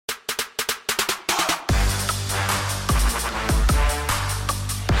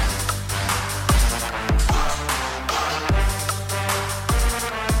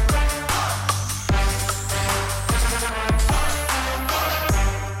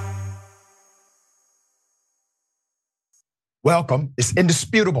Welcome. It's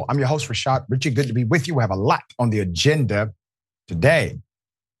indisputable. I'm your host, Rashad Richie. Good to be with you. We have a lot on the agenda today.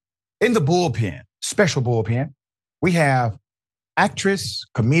 In the bullpen, special bullpen, we have actress,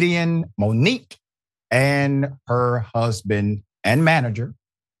 comedian Monique and her husband and manager,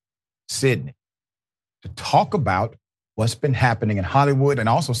 Sydney, to talk about what's been happening in Hollywood and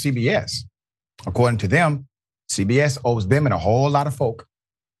also CBS. According to them, CBS owes them and a whole lot of folk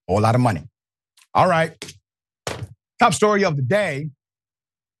a whole lot of money. All right. Top story of the day,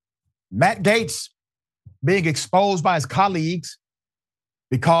 Matt Gaetz being exposed by his colleagues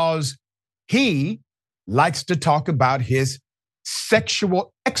because he likes to talk about his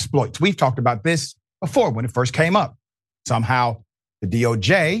sexual exploits. We've talked about this before when it first came up. Somehow the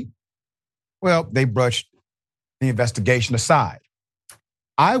DOJ, well, they brushed the investigation aside.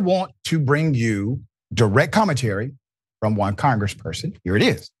 I want to bring you direct commentary from one congressperson. Here it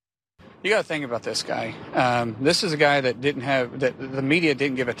is. You got to think about this guy. This is a guy that the media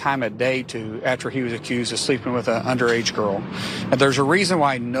didn't give a time of day to after he was accused of sleeping with an underage girl. And there's a reason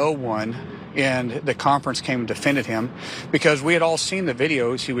why no one in the conference came and defended him, because we had all seen the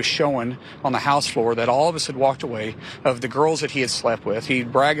videos he was showing on the House floor that all of us had walked away of the girls that he had slept with.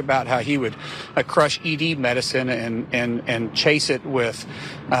 He'd brag about how he would crush ED medicine and chase it with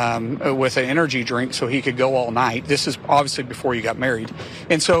an energy drink so he could go all night. This is obviously before he got married.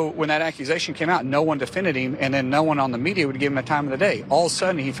 And so when that accusation came out, no one defended him, and then no one on the media would give him a time of the day. All of a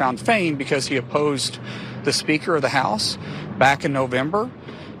sudden he found fame because he opposed the Speaker of the House back in November.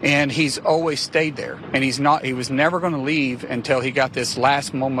 And he's always stayed there, and he was never going to leave until he got this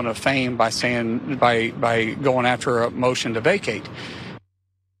last moment of fame by going after a motion to vacate.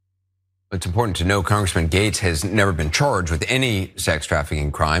 It's important to know Congressman Gaetz has never been charged with any sex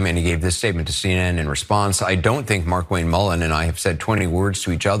trafficking crime, and he gave this statement to CNN in response. I don't think Mark Wayne Mullen and I have said 20 words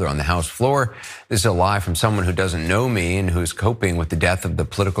to each other on the House floor. This is a lie from someone who doesn't know me and who's coping with the death of the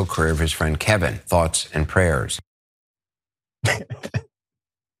political career of his friend Kevin. Thoughts and prayers.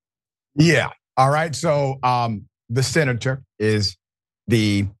 Yeah. All right. So the senator is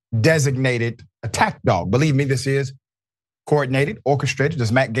the designated attack dog. Believe me, this is coordinated, orchestrated.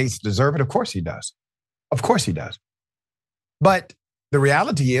 Does Matt Gaetz deserve it? Of course he does. Of course he does. But the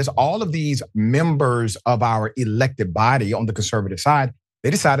reality is all of these members of our elected body on the conservative side, they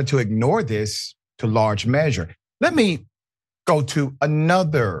decided to ignore this to large measure. Let me go to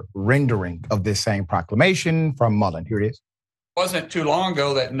another rendering of this same proclamation from Mullen. Here it is. Wasn't too long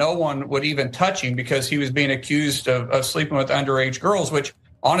ago that no one would even touch him because he was being accused of sleeping with underage girls, which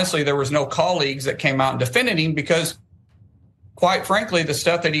honestly, there was no colleagues that came out and defended him because, quite frankly, the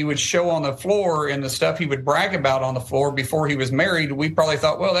stuff that he would show on the floor and the stuff he would brag about on the floor before he was married, we probably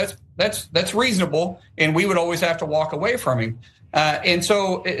thought, well, that's reasonable, and we would always have to walk away from him. And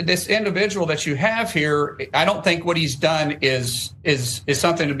so this individual that you have here, I don't think what he's done is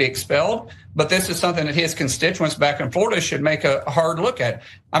something to be expelled, but this is something that his constituents back in Florida should make a hard look at.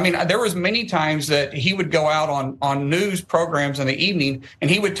 I mean, there was many times that he would go out on news programs in the evening and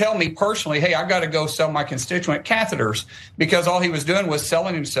he would tell me personally, hey, I got to go sell my constituent catheters, because all he was doing was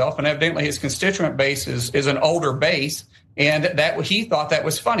selling himself. And evidently his constituent base is an older base. And that he thought that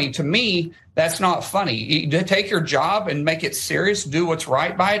was funny. To me, that's not funny. You take your job and make it serious, do what's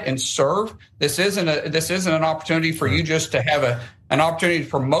right by it, and serve. This isn't an opportunity for you just to have an opportunity to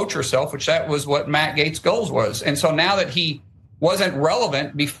promote yourself, which that was what Matt Gaetz' goals was. And so now that he wasn't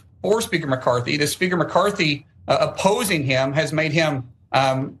relevant before Speaker McCarthy, the Speaker McCarthy opposing him has made him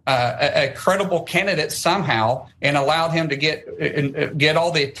a credible candidate somehow and allowed him to get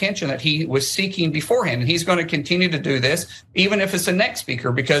all the attention that he was seeking beforehand. And he's going to continue to do this, even if it's the next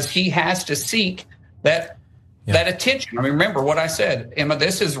speaker, because he has to seek that attention. I mean, remember what I said, Emma,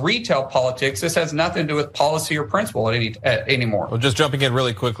 this is retail politics. This has nothing to do with policy or principle anymore. Well, just jumping in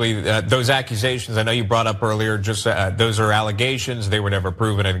really quickly, those accusations I know you brought up earlier, just those are allegations. They were never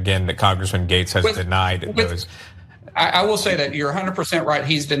proven. And again, that Congressman Gaetz has denied those. I will say that you're 100% right.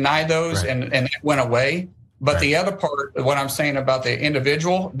 He's denied those, right, and it went away. But right, the other part, what I'm saying about the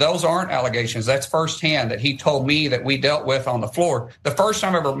individual, those aren't allegations. That's firsthand that he told me that we dealt with on the floor. The first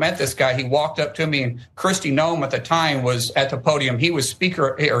time I ever met this guy, he walked up to me, and Kristi Noem at the time was at the podium. He was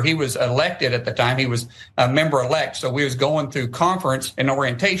speaker, or he was elected at the time. He was a member-elect. So we was going through conference and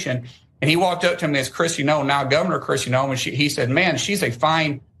orientation, and he walked up to me as Kristi Noem, now Governor Kristi Noem, and he said, man, she's a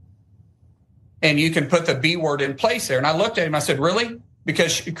fine, and you can put the B word in place there. And I looked at him, I said, really?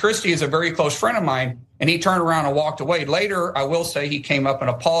 Because Kristi is a very close friend of mine. And he turned around and walked away. Later, I will say he came up and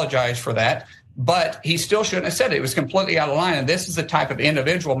apologized for that, but he still shouldn't have said it. It was completely out of line. And this is the type of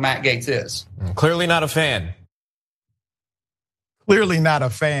individual Matt Gaetz is. Clearly not a fan. Clearly not a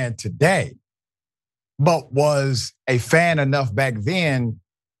fan today. but was a fan enough back then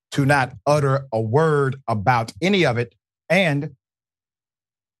to not utter a word about any of it. And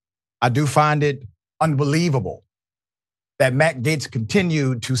I do find it unbelievable that Matt Gaetz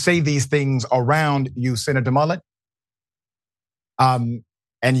continued to say these things around you, Senator Mullen. And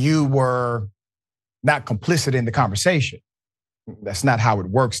you were not complicit in the conversation. That's not how it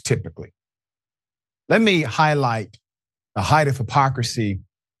works typically. Let me highlight the height of hypocrisy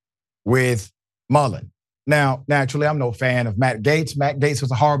with Mullen. Now, naturally, I'm no fan of Matt Gaetz. Matt Gaetz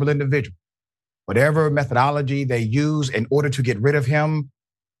was a horrible individual. Whatever methodology they use in order to get rid of him,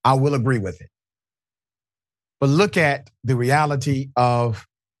 I will agree with it. But look at the reality of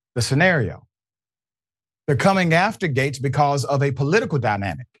the scenario. They're coming after Gaetz because of a political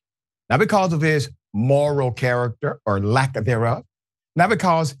dynamic, not because of his moral character or lack thereof, not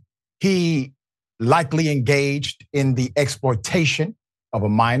because he likely engaged in the exploitation of a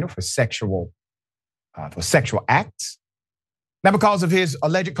minor for sexual acts, not because of his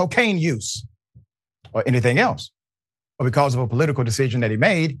alleged cocaine use or anything else, but because of a political decision that he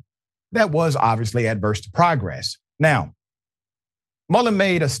made that was obviously adverse to progress. Now, Mullen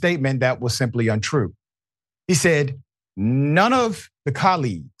made a statement that was simply untrue. He said, none of the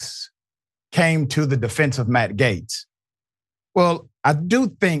colleagues came to the defense of Matt Gaetz. Well, I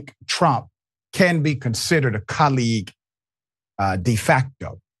do think Trump can be considered a colleague de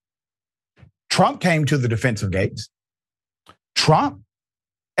facto. Trump came to the defense of Gaetz. Trump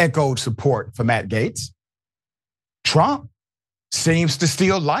echoed support for Matt Gaetz. Trump seems to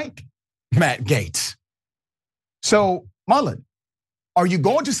still like Matt Gaetz. So, Mullen, are you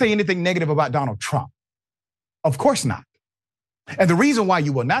going to say anything negative about Donald Trump? Of course not. And the reason why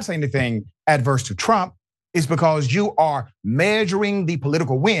you will not say anything adverse to Trump is because you are measuring the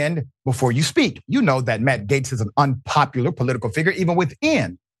political wind before you speak. You know that Matt Gaetz is an unpopular political figure, even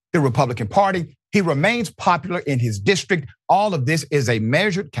within the Republican Party. He remains popular in his district. All of this is a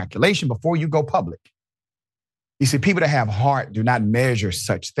measured calculation before you go public. You see, people that have heart do not measure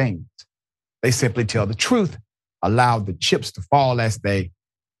such things. They simply tell the truth, allow the chips to fall as they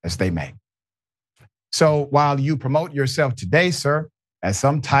may. So while you promote yourself today, sir, as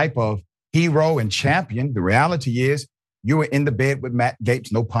some type of hero and champion, the reality is you were in the bed with Matt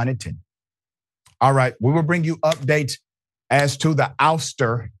Gaetz, no pun intended. All right, we will bring you updates as to the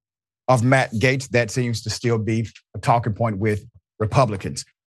ouster of Matt Gaetz. That seems to still be a talking point with Republicans.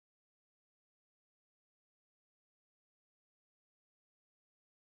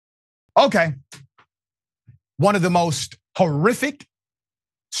 Okay, one of the most horrific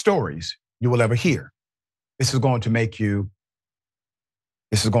stories you will ever hear. This is going to make your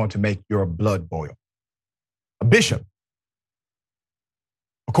blood boil. A bishop,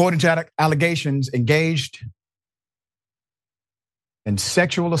 according to allegations, engaged in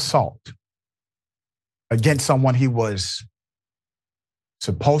sexual assault against someone he was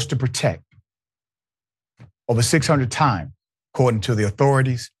supposed to protect over 600 times, according to the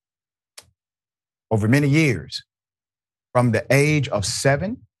authorities, over many years, from the age of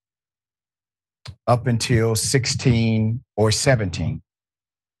 7 up until 16 or 17.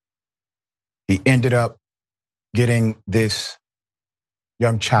 He ended up getting this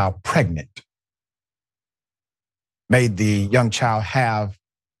young child pregnant, made the young child have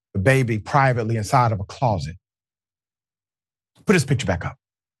the baby privately inside of a closet. Put his picture back up.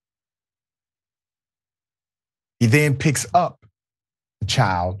 He then picks up the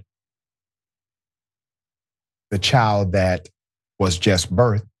child that was just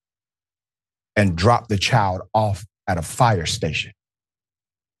birthed, and dropped the child off at a fire station.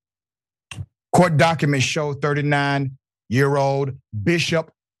 Court documents show 39-year-old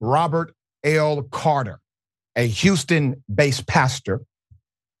Bishop Robert L. Carter, a Houston-based pastor,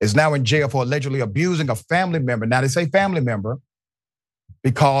 is now in jail for allegedly abusing a family member. Now, they say family member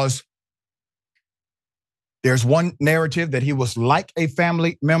because there's one narrative that he was like a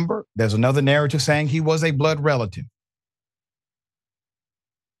family member. There's another narrative saying he was a blood relative.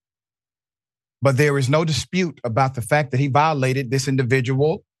 But there is no dispute about the fact that he violated this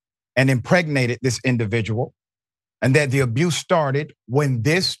individual and impregnated this individual, and that the abuse started when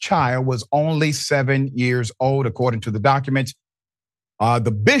this child was only 7 years old, according to the documents.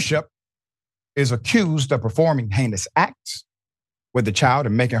 The bishop is accused of performing heinous acts with the child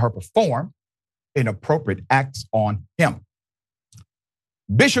and making her perform inappropriate acts on him.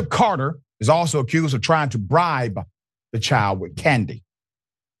 Bishop Carter is also accused of trying to bribe the child with candy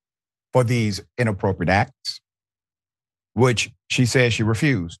for these inappropriate acts, which she says she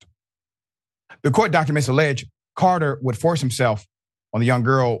refused. The court documents allege Carter would force himself on the young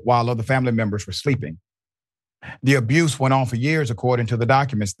girl while other family members were sleeping. The abuse went on for years, according to the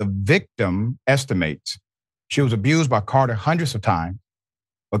documents. The victim estimates she was abused by Carter hundreds of times,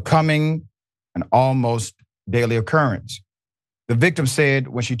 becoming an almost daily occurrence. The victim said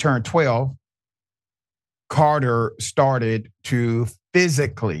when she turned 12, Carter started to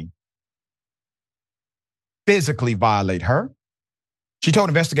physically violate her. She told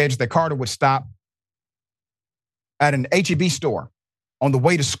investigators that Carter would stop at an H-E-B store on the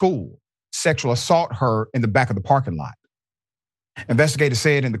way to school, sexual assault her in the back of the parking lot. Investigators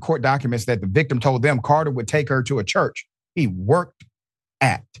said in the court documents that the victim told them Carter would take her to a church he worked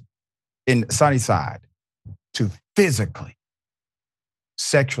at in Sunnyside to physically,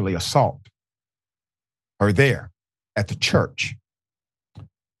 sexually assault her there at the church.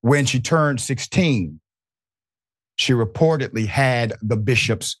 When she turned 16, she reportedly had the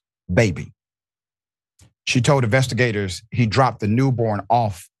bishop's baby. She told investigators he dropped the newborn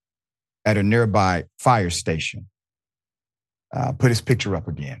off at a nearby fire station. Put his picture up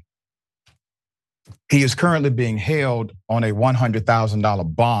again. He is currently being held on a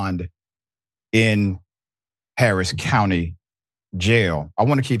 $100,000 bond in Harris County Jail. I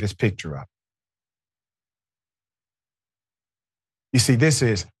want to keep his picture up. You see,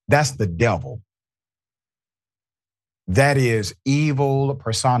 that's the devil. That is evil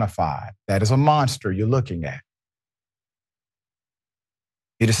personified. That is a monster you're looking at.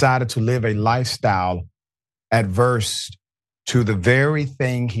 He decided to live a lifestyle adverse to the very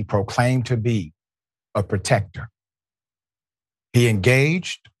thing he proclaimed to be a protector. He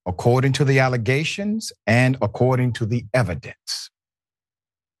engaged according to the allegations and according to the evidence.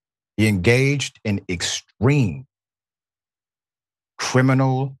 He engaged in extreme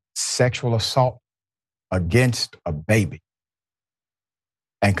criminal sexual assault against a baby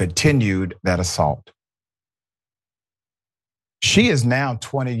and continued that assault. She is now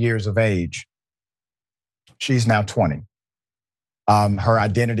 20 years of age. She's now 20. Her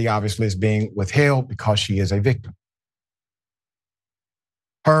identity obviously is being withheld because she is a victim.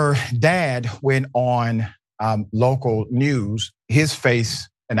 Her dad went on local news. His face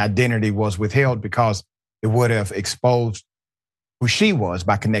and identity was withheld because it would have exposed who she was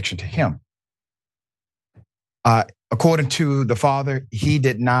by connection to him. According to the father, he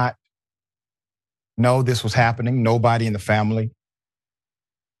did not know this was happening. Nobody in the family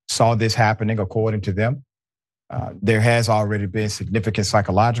saw this happening, according to them. There has already been significant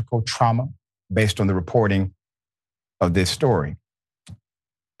psychological trauma based on the reporting of this story.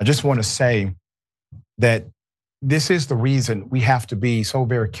 I just want to say that this is the reason we have to be so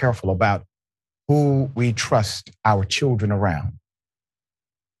very careful about who we trust our children around.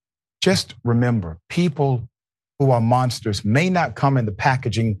 Just remember, people who are monsters may not come in the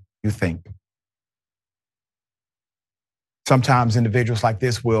packaging you think. Sometimes individuals like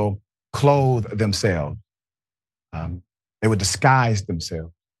this will clothe themselves. They would disguise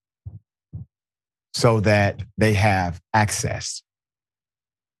themselves so that they have access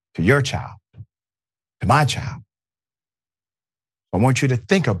to your child, to my child. I want you to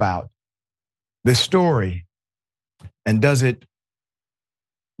think about this story, and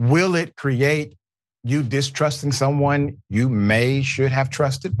will it create you distrusting someone you should have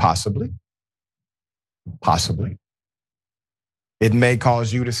trusted? Possibly. Possibly. It may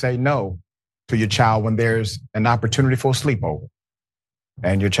cause you to say no to your child when there's an opportunity for a sleepover.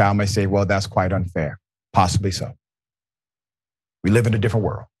 And your child may say, well, that's quite unfair. Possibly so. We live in a different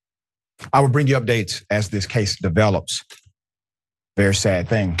world. I will bring you updates as this case develops. Very sad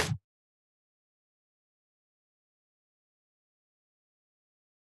thing.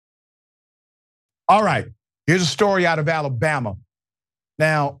 All right, here's a story out of Alabama.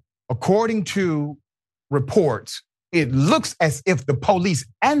 Now, according to reports, it looks as if the police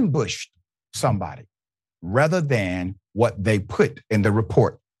ambushed somebody rather than what they put in the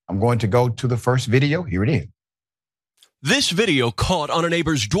report. I'm going to go to the first video. Here it is. This video, caught on a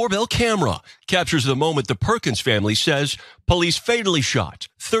neighbor's doorbell camera, captures the moment the Perkins family says police fatally shot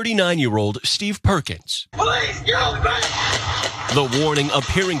 39-year-old Steve Perkins. Police, get off me! The warning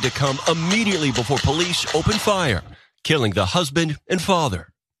appearing to come immediately before police open fire, killing the husband and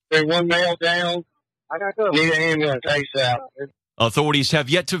father. There's one male down. I got to need an ambulance ASAP. Authorities have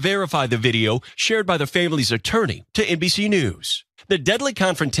yet to verify the video shared by the family's attorney to NBC News. The deadly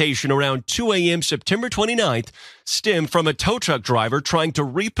confrontation around 2 a.m. September 29th stemmed from a tow truck driver trying to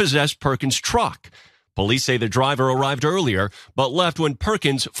repossess Perkins' truck. Police say the driver arrived earlier, but left when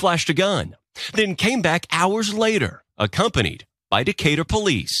Perkins flashed a gun, then came back hours later, accompanied by Decatur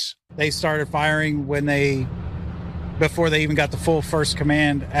police. They started firing before they even got the full first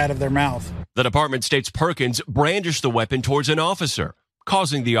command out of their mouth. The department states Perkins brandished the weapon towards an officer,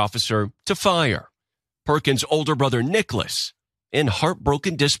 causing the officer to fire. Perkins' older brother Nicholas in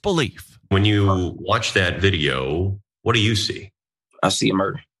heartbroken disbelief. When you watch that video, what do you see? I see a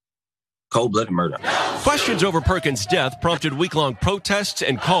murder. Cold-blooded murder. Questions over Perkins' death prompted week-long protests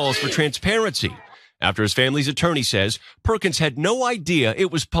and calls for transparency after his family's attorney says Perkins had no idea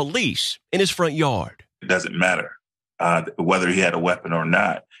it was police in his front yard. It doesn't matter whether he had a weapon or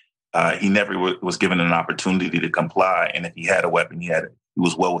not. He never was given an opportunity to comply. And if he had a weapon, he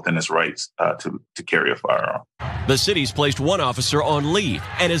was well within his rights to carry a firearm. The city's placed one officer on leave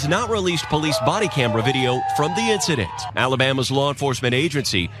and has not released police body camera video from the incident. Alabama's law enforcement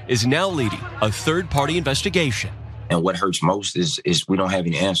agency is now leading a third-party investigation. And what hurts most is we don't have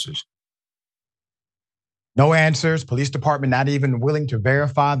any answers. No answers. Police department not even willing to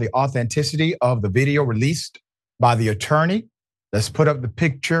verify the authenticity of the video released by the attorney. Let's put up the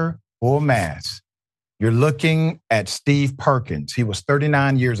picture full mass. You're looking at Steve Perkins. He was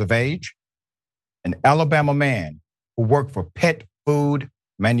 39 years of age, an Alabama man who worked for pet food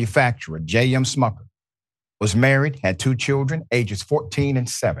manufacturer J.M. Smucker, was married, had 2 children, ages 14 and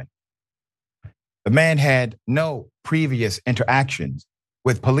 7. The man had no previous interactions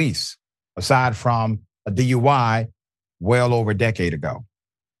with police aside from a DUI well over a decade ago.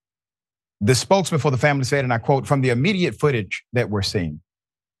 The spokesman for the family said, and I quote, "From the immediate footage that we're seeing,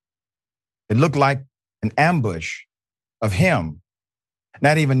 it looked like an ambush of him,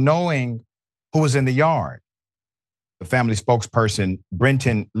 not even knowing who was in the yard." The family spokesperson,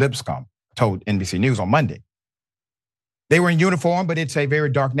 Brenton Lipscomb, told NBC News on Monday. They were in uniform, but it's a very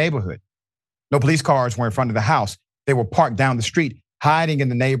dark neighborhood. No police cars were in front of the house. They were parked down the street, hiding in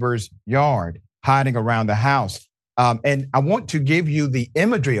the neighbor's yard, hiding around the house. And I want to give you the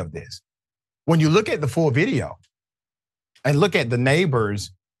imagery of this. When you look at the full video and look at the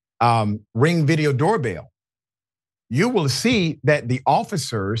neighbor's Ring video doorbell, you will see that the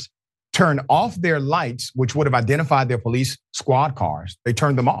officers turn off their lights, which would have identified their police squad cars. They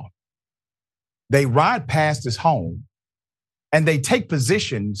turned them off. They ride past his home and they take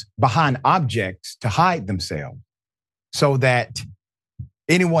positions behind objects to hide themselves so that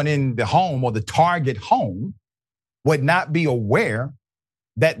anyone in the home or the target home would not be aware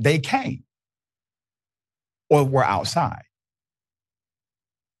that they came or were outside.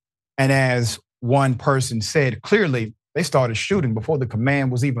 And as one person said, clearly they started shooting before the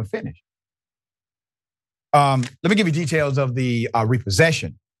command was even finished. Let me give you details of the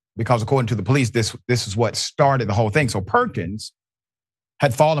repossession, because according to the police, this is what started the whole thing. So Perkins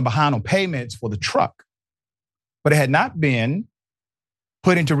had fallen behind on payments for the truck, but it had not been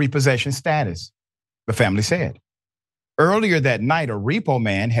put into repossession status, the family said. Earlier that night, a repo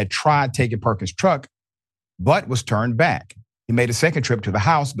man had tried taking Perkins' truck, but was turned back. He made a second trip to the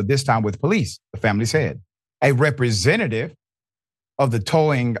house, but this time with police, the family said. A representative of the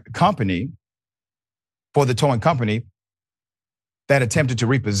towing company, for the towing company that attempted to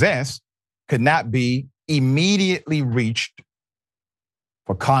repossess, could not be immediately reached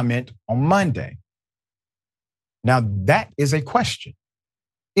for comment on Monday. Now, that is a question.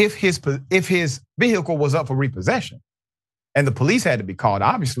 If his vehicle was up for repossession and the police had to be called,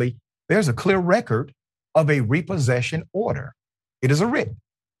 obviously, there's a clear record of a repossession order. It is a writ.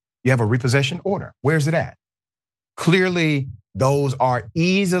 You have a repossession order. Where's it at? Clearly, those are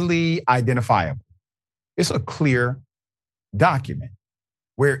easily identifiable. It's a clear document.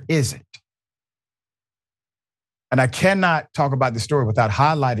 Where is it? And I cannot talk about this story without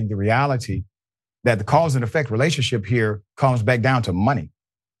highlighting the reality that the cause and effect relationship here comes back down to money,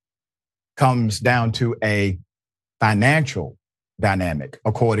 comes down to a financial dynamic,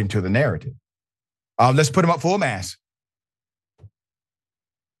 according to the narrative. Let's put him up full mass.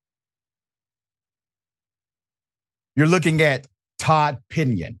 You're looking at Todd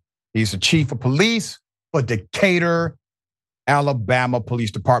Pinion. He's the chief of police for Decatur, Alabama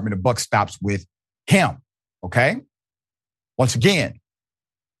Police Department. The buck stops with him, okay? Once again,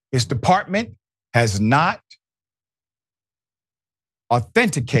 his department has not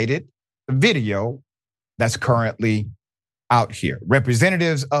authenticated the video that's currently out here.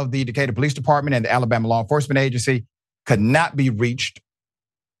 Representatives of the Decatur Police Department and the Alabama Law Enforcement Agency could not be reached,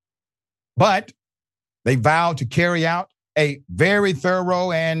 but they vowed to carry out a very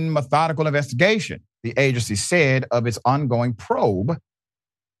thorough and methodical investigation, the agency said, of its ongoing probe.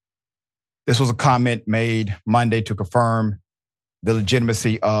 This was a comment made Monday to confirm the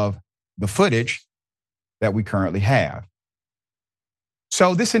legitimacy of the footage that we currently have.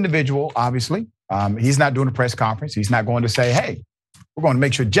 So this individual, obviously, he's not doing a press conference. He's not going to say, hey, we're going to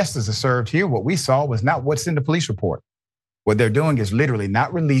make sure justice is served here. What we saw was not what's in the police report. What they're doing is literally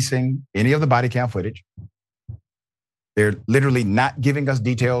not releasing any of the body cam footage. They're literally not giving us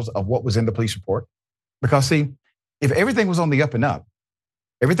details of what was in the police report. Because see, if everything was on the up and up,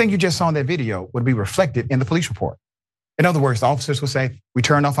 everything you just saw in that video would be reflected in the police report. In other words, the officers would say, we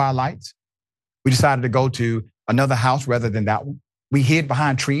turned off our lights. We decided to go to another house rather than that one. We hid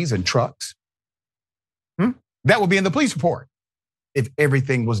behind trees and trucks. That would be in the police report if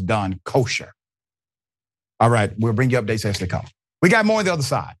everything was done kosher. All right, we'll bring you updates as they come. We got more on the other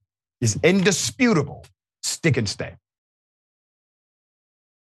side. It's indisputable. Stick and stay.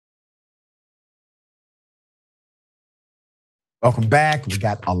 Welcome back. We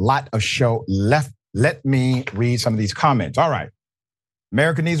got a lot of show left. Let me read some of these comments. All right.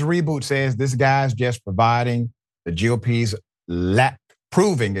 America Needs a Reboot says this guy's just proving the GOP's lack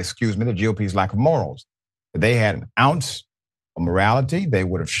of morals. If they had an ounce of morality, they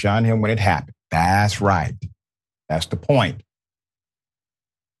would have shunned him when it happened. That's right. That's the point.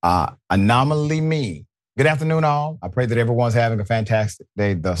 Anomaly me. Good afternoon, all. I pray that everyone's having a fantastic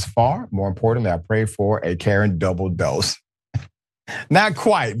day thus far. More importantly, I pray for a Karen double dose. Not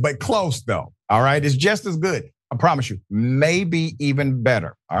quite, but close though. All right. It's just as good. I promise you. Maybe even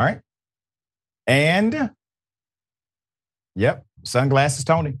better. All right. And yep, sunglasses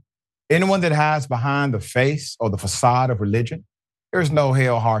Tony. Anyone that hides behind the face or the facade of religion, there's no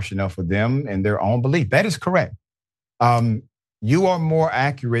hell harsh enough for them in their own belief. That is correct. You are more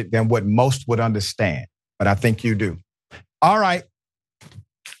accurate than what most would understand, but I think you do. All right.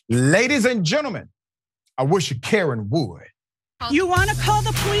 Ladies and gentlemen, I wish Karen would. You want to call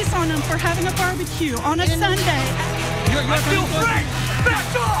the police on them for having a barbecue on a Sunday. I feel free!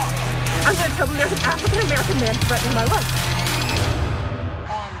 Back off! I'm going to tell them there's an African-American man threatening my life.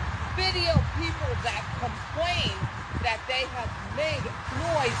 Video people that complain that they have made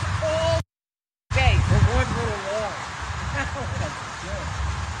noise all day. For one little wall.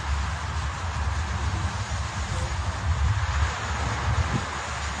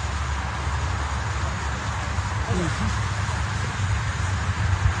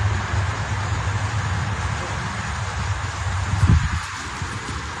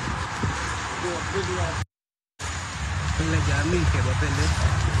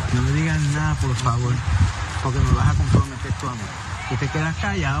 No me digan nada, por favor, porque me vas a comprometer tú a mí. Y te quedas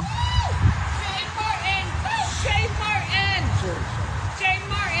callado. Shane Martin! Shane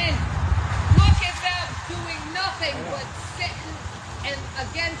Martin! Look at them doing nothing but sitting and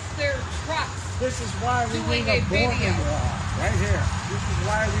against their trucks. This is why we need a border wall. Right here. This is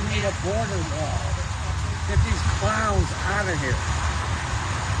why we need a border wall. Get these clowns out of here.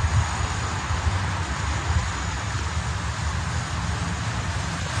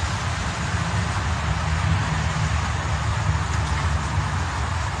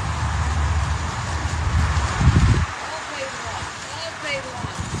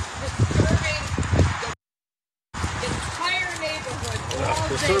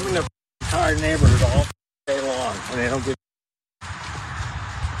 Disturbing the entire neighborhood all day long, and they don't get.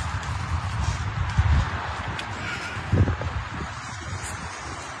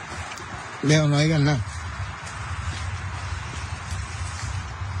 Leo, no digan nada.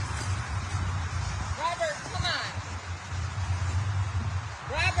 Robert, come on.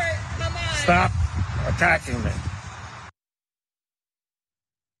 Robert, come on. Stop attacking me.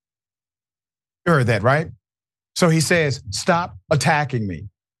 You heard that, right? So he says, stop attacking me.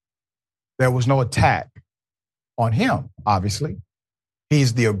 There was no attack on him, obviously.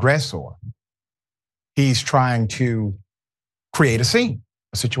 He's the aggressor. He's trying to create a scene,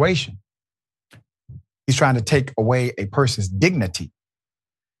 a situation. He's trying to take away a person's dignity.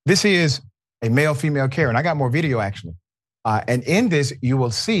 This is a male-female Karen. I got more video, actually. And in this, you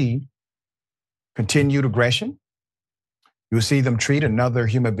will see continued aggression. You'll see them treat another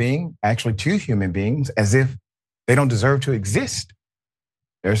human being, actually two human beings, as if they don't deserve to exist.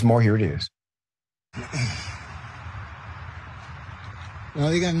 There's more. Here it is. No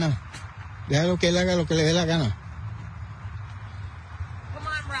digan nada. Déjalo que él haga lo que le dé la gana. Come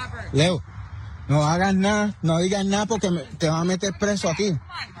on, Robert. Leo, no hagas nada, no digas nada porque te van a meter preso aquí. Come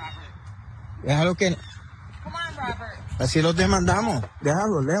on, Robert. Déjalo que. Come on, Robert. Así los demandamos.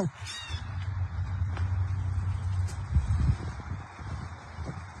 Déjalo, Leo.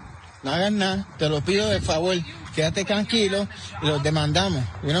 No hagas nada, te lo pido de favor. Quédate tranquilo y los demandamos,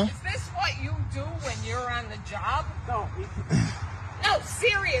 you know? Is this what you do when you're on the job? No,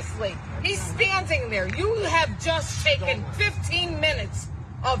 seriously. He's standing there. You have just taken 15 minutes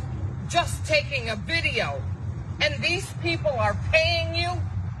of just taking a video. And these people are paying you?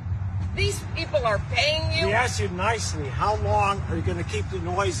 These people are paying you? We asked you nicely, how long are you going to keep the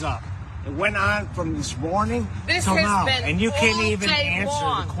noise up? It went on from this morning till now, and you can't even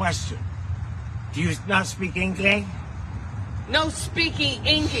answer the question. Do you not speak English? No speaky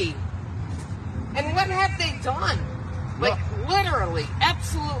ingy. And what have they done? Like, literally,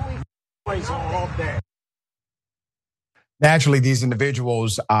 absolutely. All day. Naturally, these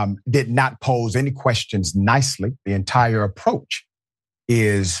individuals did not pose any questions nicely. The entire approach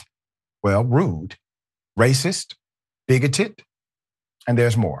is, well, rude, racist, bigoted, and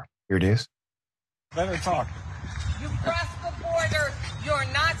there's more. Here it is. Better talk. You crossed the border. You're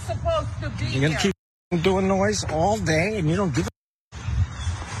not supposed to be here. You're going to keep doing noise all day and you don't give a...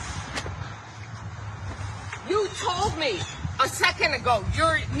 You told me a second ago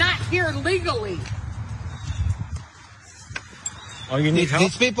you're not here legally. Oh, you need help?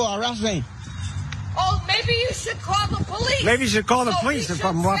 These people are arresting. Oh, maybe you should call the police. Maybe you should call the police if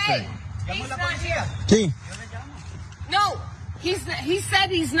I'm roughing. He's not here. Sí. No, he said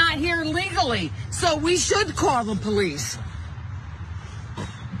he's not here legally, so we should call the police.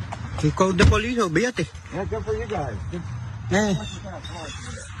 You call the police, olvídate. Yeah, good for you guys.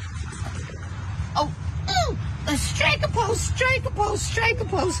 Oh, strike a post, strike a post, strike a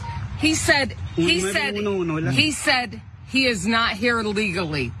post. He said he is not here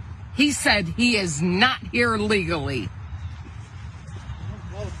legally. He said he is not here legally.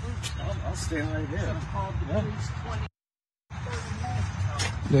 I'll stay right here.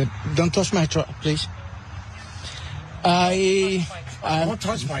 Don't touch my truck, please. Don't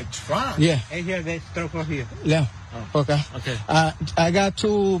touch my truck. Yeah. Here, they truck over here. Yeah. Oh. Okay. Okay. I got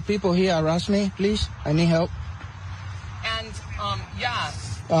 2 people here harass me, please. I need help. And yeah.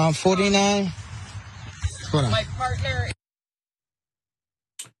 49. My partner.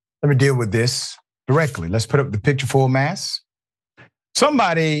 Let me deal with this directly. Let's put up the picture full mass.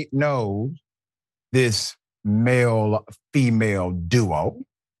 Somebody knows this male-female duo.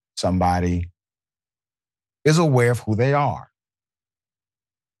 Somebody is aware of who they are.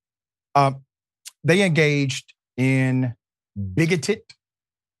 They engaged in bigoted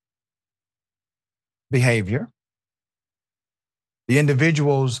behavior. The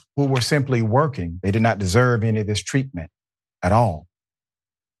individuals who were simply working, they did not deserve any of this treatment at all.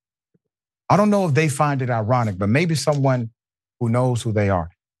 I don't know if they find it ironic, but maybe someone who knows who they are,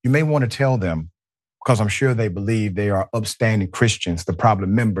 you may want to tell them, because I'm sure they believe they are upstanding Christians, the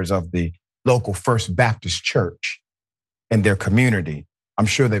problem members of the local First Baptist Church in their community. I'm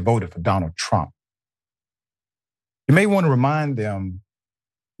sure they voted for Donald Trump. You may want to remind them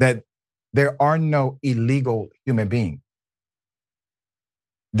that there are no illegal human beings.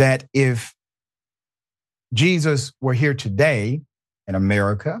 That if Jesus were here today in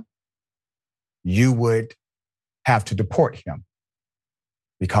America, you would have to deport him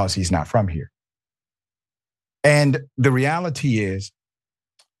because he's not from here. And the reality is,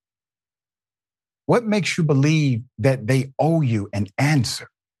 what makes you believe that they owe you an answer?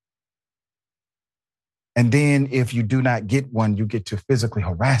 And then if you do not get one, you get to physically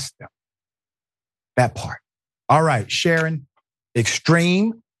harass them. That part. All right, Sharon,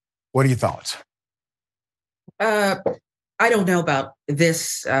 Extreme, what are your thoughts? I don't know about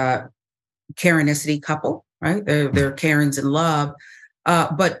this Karenicity couple, right? They're Karens in love.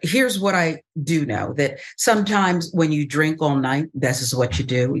 But here's what I do know, that sometimes when you drink all night, this is what you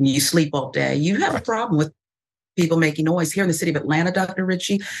do, and you sleep all day, you have a problem with people making noise. Here in the city of Atlanta, Dr.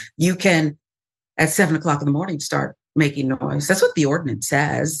 Ritchie, you can, at 7 o'clock in the morning, start making noise. That's what the ordinance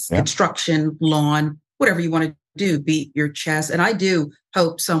says. Yeah. Construction, lawn, whatever you want to do, beat your chest. And I do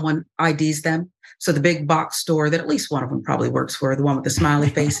hope someone IDs them. So the big box store that at least one of them probably works for, the one with the smiley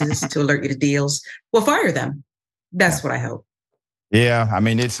faces to alert you to deals, will fire them. That's what I hope. Yeah, I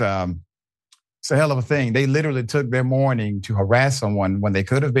mean, it's a hell of a thing. They literally took their morning to harass someone when they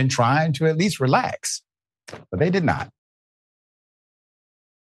could have been trying to at least relax, but they did not.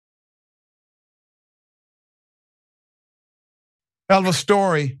 Hell of a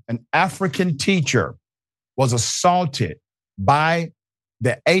story. An African teacher was assaulted by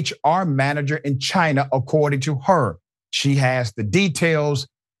the HR manager in China, according to her. She has the details.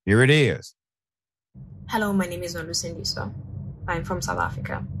 Here it is. Hello, my name is Olusindiso. I'm from South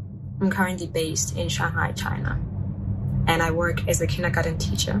Africa. I'm currently based in Shanghai, China, and I work as a kindergarten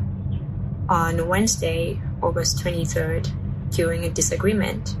teacher. On Wednesday, August 23rd, during a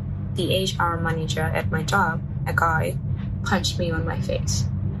disagreement, the HR manager at my job, a guy, punched me on my face.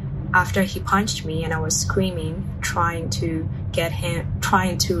 After he punched me and I was screaming, trying to get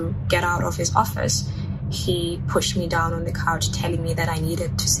out of his office, he pushed me down on the couch, telling me that I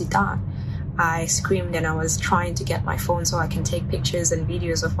needed to sit down. I screamed and I was trying to get my phone so I can take pictures and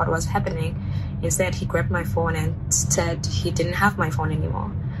videos of what was happening. Instead, he grabbed my phone and said he didn't have my phone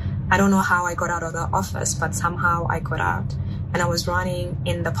anymore. I don't know how I got out of the office, but somehow I got out. And I was running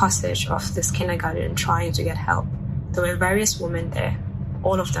in the passage of this kindergarten trying to get help. There were various women there.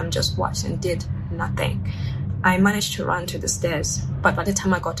 All of them just watched and did nothing. I managed to run to the stairs, but by the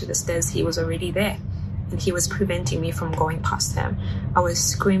time I got to the stairs, he was already there. And he was preventing me from going past him. I was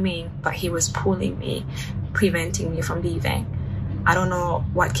screaming, but he was pulling me, preventing me from leaving. I don't know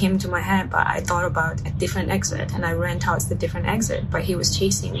what came to my head, but I thought about a different exit, and I ran towards the different exit, but he was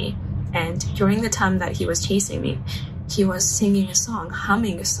chasing me. And during the time that he was chasing me, he was singing a song,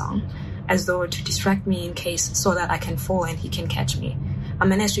 humming a song, as though to distract me in case so that I can fall and he can catch me. I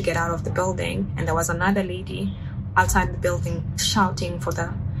managed to get out of the building, and there was another lady outside the building shouting for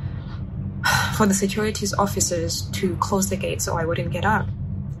the securities officers to close the gate so I wouldn't get out.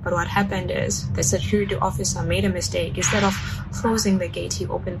 But what happened is the security officer made a mistake. Instead of closing the gate, he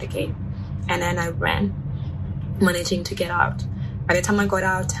opened the gate. And then I ran, managing to get out. By the time I got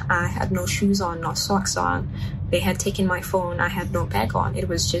out, I had no shoes on, no socks on. They had taken my phone. I had no bag on. It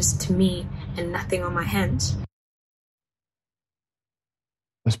was just me and nothing on my hands.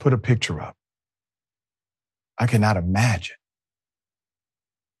 Let's put a picture up. I cannot imagine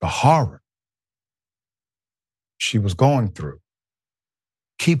the horror she was going through.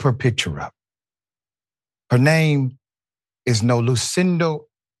 Keep her picture up. Her name is Lucindo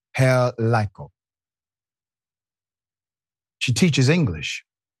Herlico. She teaches English.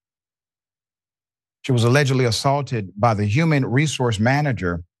 She was allegedly assaulted by the human resource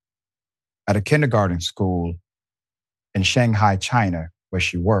manager at a kindergarten school in Shanghai, China, where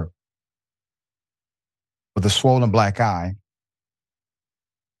she worked. With a swollen black eye,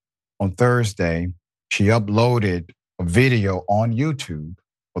 on Thursday, she uploaded a video on YouTube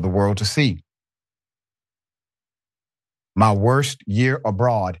for the world to see. My worst year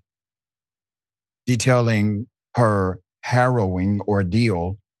abroad, detailing her harrowing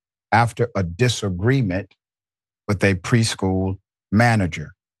ordeal after a disagreement with a preschool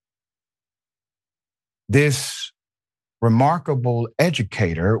manager. This remarkable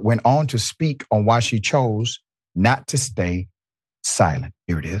educator went on to speak on why she chose not to stay silent.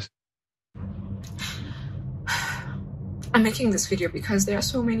 Here it is. I'm making this video because there are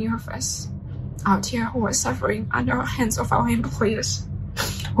so many of us out here who are suffering under the hands of our employers,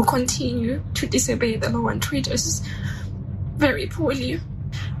 who continue to disobey the law and treat us very poorly.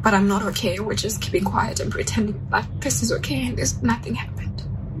 But I'm not okay with just keeping quiet and pretending that this is okay and there's nothing happened.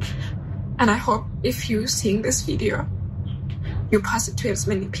 And I hope if you're seeing this video, you pass it to as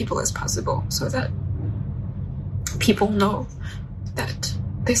many people as possible so that people know that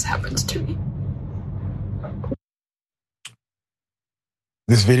this happened to me.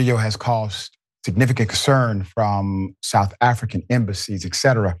 This video has caused significant concern from South African embassies, et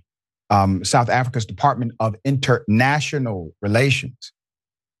cetera. South Africa's Department of International Relations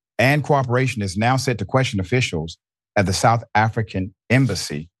and Cooperation is now set to question officials at the South African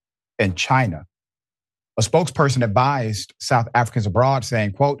embassy in China. A spokesperson advised South Africans abroad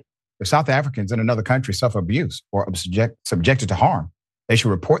saying, quote, if South Africans in another country suffer abuse or are subjected to harm, they should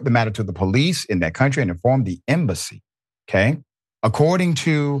report the matter to the police in that country and inform the embassy, okay? According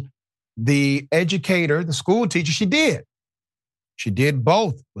to the educator, the school teacher, she did. She did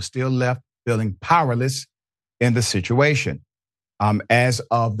both, was still left feeling powerless in the situation. As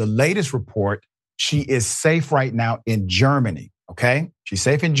of the latest report, she is safe right now in Germany, okay? She's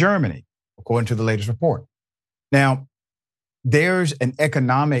safe in Germany, according to the latest report. Now, there's an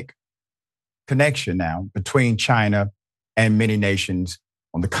economic connection now between China and many nations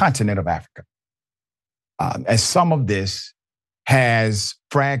on the continent of Africa. As some of this has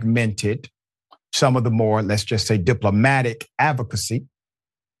fragmented some of the more, let's just say, diplomatic advocacy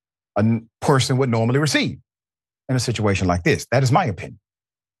a person would normally receive in a situation like this. That is my opinion.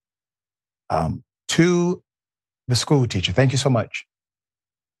 To the school teacher, thank you so much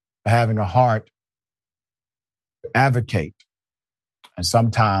for having a heart to advocate. And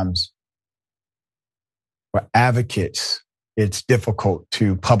sometimes for advocates, it's difficult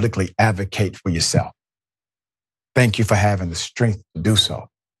to publicly advocate for yourself. Thank you for having the strength to do so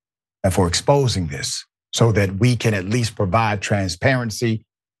and for exposing this so that we can at least provide transparency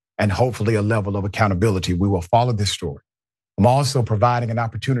and hopefully a level of accountability. We will follow this story. I'm also providing an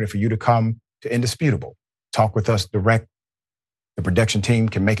opportunity for you to come to Indisputable. Talk with us direct. The production team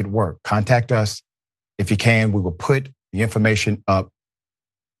can make it work. Contact us if you can. We will put the information up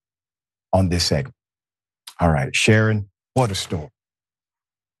on this segment. All right, Sharon, what a story.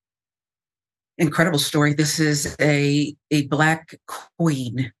 Incredible story. This is a Black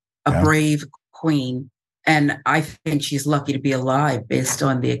queen, a brave queen. And I think she's lucky to be alive based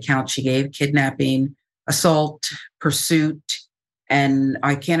on the account she gave: kidnapping, assault, pursuit. And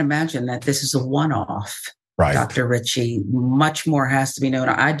I can't imagine that this is a one-off, right, Dr. Ritchie. Much more has to be known.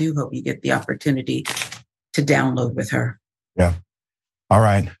 I do hope you get the opportunity to download with her. Yeah. All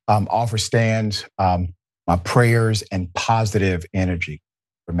right. Offer stands. My prayers and positive energy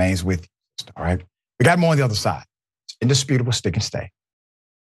remains with you. All right. We got more on the other side. It's indisputable. Stick and stay.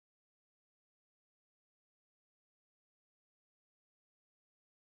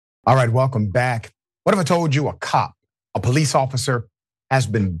 All right. Welcome back. What if I told you a police officer, has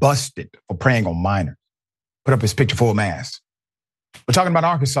been busted for preying on minors? Put up his picture full mask. We're talking about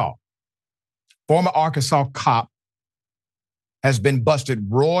Arkansas. Former Arkansas cop has been busted.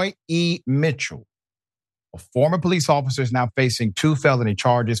 Roy E. Mitchell, a former police officer, is now facing 2 felony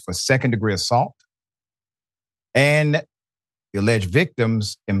charges for second-degree assault. And the alleged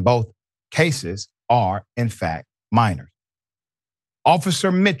victims in both cases are, in fact, minors.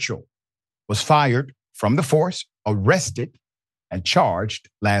 Officer Mitchell was fired from the force, arrested, and charged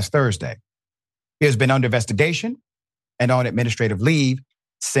last Thursday. He has been under investigation and on administrative leave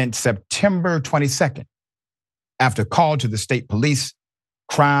since September 22nd, after call to the state police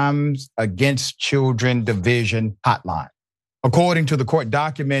Crimes Against Children Division hotline. According to the court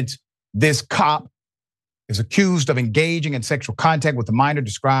documents, this cop is accused of engaging in sexual contact with a minor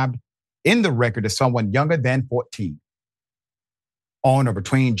described in the record as someone younger than 14 on or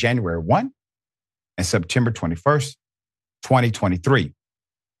between January 1 and September 21st, 2023.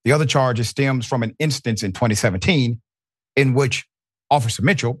 The other charge stems from an instance in 2017 in which Officer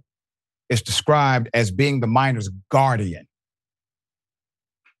Mitchell is described as being the minor's guardian.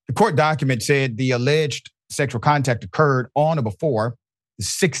 The court document said the alleged sexual contact occurred on or before the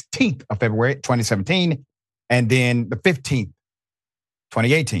 16th of February, 2017, and then the 15th,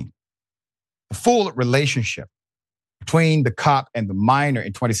 2018. The full relationship between the cop and the minor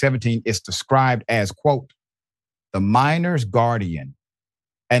in 2017 is described as, quote, the minor's guardian,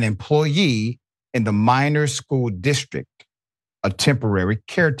 an employee in the minor's school district, a temporary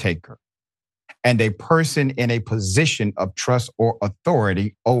caretaker, and a person in a position of trust or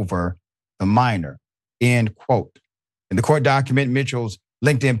authority over the minor, end quote. In the court document, Mitchell's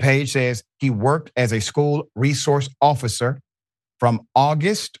LinkedIn page says he worked as a school resource officer from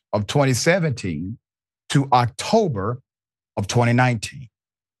August of 2017 to October of 2019.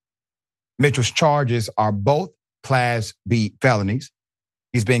 Mitchell's charges are both Class B felonies.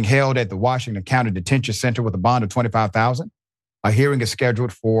 He's being held at the Washington County Detention Center with a bond of $25,000. A hearing is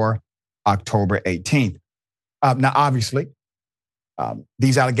scheduled for October 18th. Now, obviously,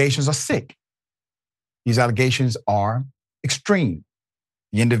 these allegations are sick. These allegations are extreme.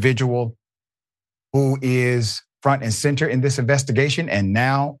 The individual who is front and center in this investigation and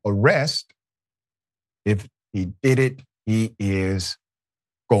now arrest, if he did it, he is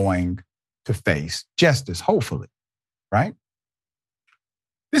going to face justice, hopefully, right?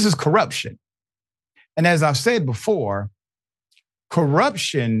 This is corruption. And as I've said before,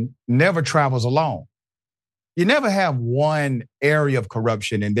 corruption never travels alone. You never have one area of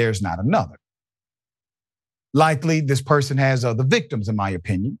corruption and there's not another. Likely this person has other victims, in my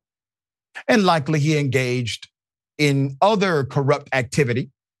opinion, and likely he engaged in other corrupt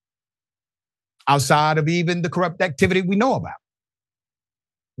activity outside of even the corrupt activity we know about.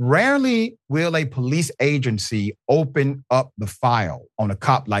 Rarely will a police agency open up the file on a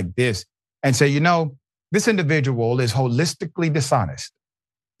cop like this and say, you know, this individual is holistically dishonest.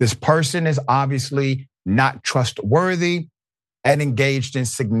 This person is obviously not trustworthy and engaged in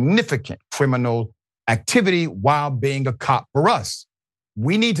significant criminal activity while being a cop for us.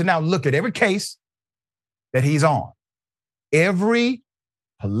 We need to now look at every case that he's on, every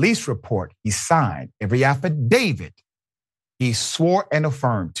police report he signed, every affidavit he swore and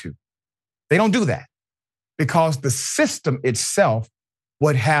affirmed to. They don't do that because the system itself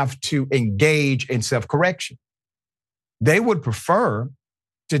would have to engage in self-correction. They would prefer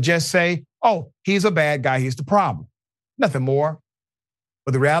to just say, oh, he's a bad guy, he's the problem. Nothing more.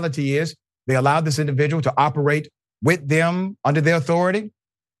 But the reality is they allowed this individual to operate with them under their authority.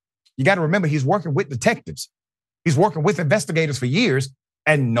 You got to remember, he's working with detectives. He's working with investigators for years,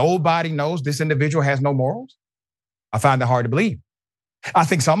 and nobody knows this individual has no morals. I find that hard to believe. I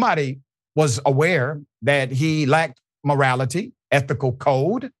think somebody was aware that he lacked morality, ethical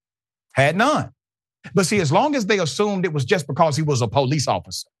code, had none. But see, as long as they assumed it was just because he was a police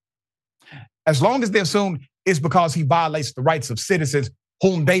officer, as long as they assumed it's because he violates the rights of citizens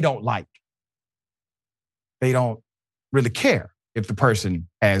whom they don't like, they don't really care if the person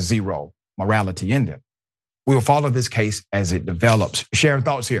has zero morality in them. We will follow this case as it develops. Share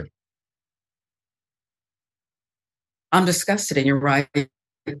thoughts here. I'm disgusted, and you're right.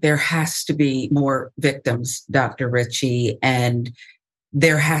 There has to be more victims, Dr. Ritchie, and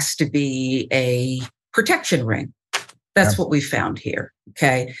there has to be a protection ring. That's what we found here,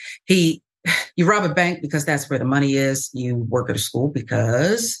 okay? He you rob a bank because that's where the money is. You work at a school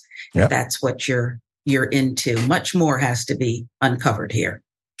because that's what you're into. Much more has to be uncovered here.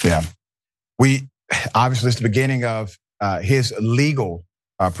 Yeah. Obviously, it's the beginning of his legal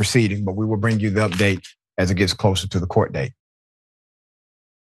proceeding, but we will bring you the update as it gets closer to the court date.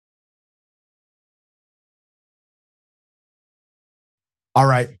 All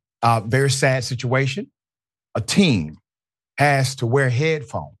right. Very sad situation. A teen has to wear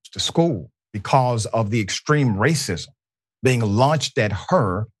headphones to school because of the extreme racism being launched at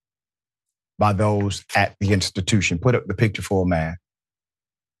her by those at the institution. Put up the picture for man.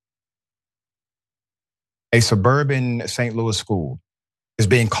 A suburban St. Louis school is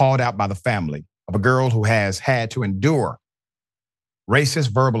being called out by the family of a girl who has had to endure racist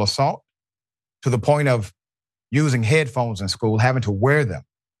verbal assault to the point of using headphones in school, having to wear them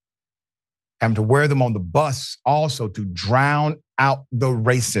on the bus also to drown out the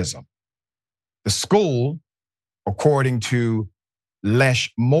racism. The school, according to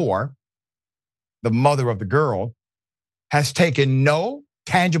Lesh Moore, the mother of the girl, has taken no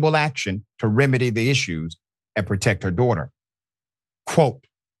tangible action to remedy the issues and protect her daughter. Quote,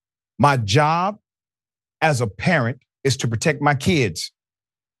 "My job as a parent is to protect my kids,"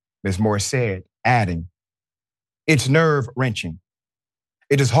 Ms. Moore said, adding, "It's nerve-wrenching.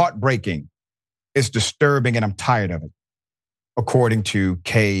 It is heartbreaking. It's disturbing, and I'm tired of it," according to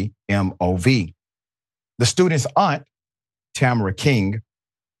KMOV. The student's aunt, Tamara King,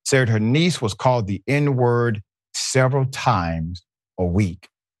 said her niece was called the N-word several times a week.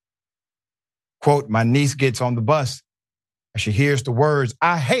 Quote, "My niece gets on the bus and she hears the words,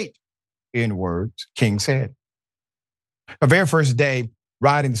 'I hate N-words,'" King said. Her very first day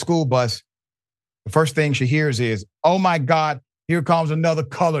riding the school bus, the first thing she hears is, "Oh my God, here comes another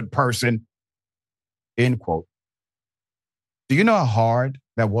colored person," end quote. Do you know how hard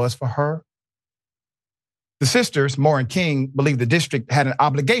that was for her? The sisters, Moore and King, believe the district had an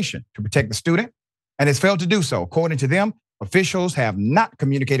obligation to protect the student and has failed to do so. According to them, officials have not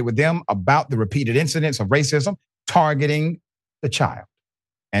communicated with them about the repeated incidents of racism targeting the child.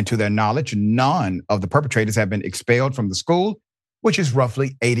 And to their knowledge, none of the perpetrators have been expelled from the school, which is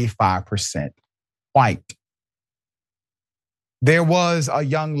roughly 85% white. There was a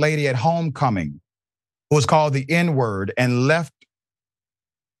young lady at homecoming who was called the N-word left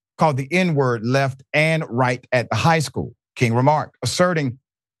and right at the high school, King remarked, asserting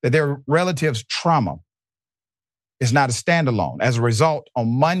that their relative's trauma is not a standalone. As a result,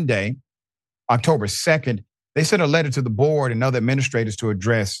 on Monday, October 2nd, they sent a letter to the board and other administrators to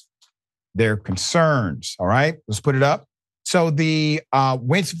address their concerns. All right, let's put it up. So the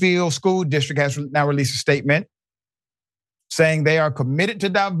Wentzville School District has now released a statement saying they are committed to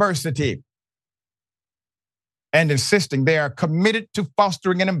diversity and insisting they are committed to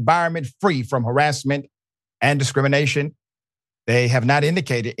fostering an environment free from harassment and discrimination. They have not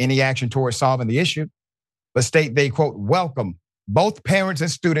indicated any action towards solving the issue, but state they, quote, "welcome both parents and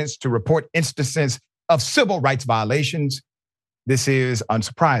students to report instances of civil rights violations." This is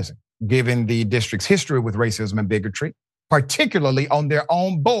unsurprising, given the district's history with racism and bigotry, particularly on their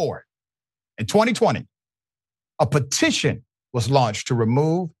own board. In 2020, a petition was launched to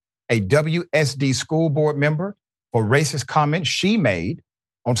remove a WSD school board member for racist comments she made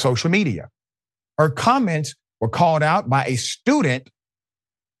on social media. Her comments were called out by a student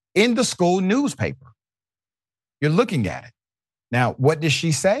in the school newspaper. You're looking at it. Now, what did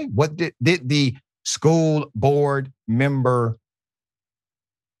she say? What did the school board member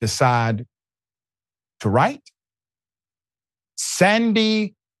decide to write?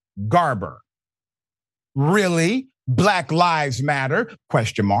 Sandy Garber. Really? Black Lives Matter?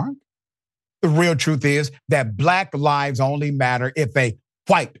 Question mark. The real truth is that Black lives only matter if a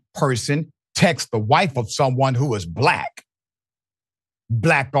white person texts the wife of someone who is Black.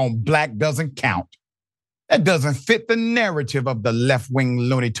 Black on Black doesn't count. That doesn't fit the narrative of the left-wing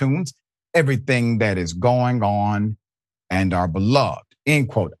Looney Tunes, everything that is going on and are beloved, end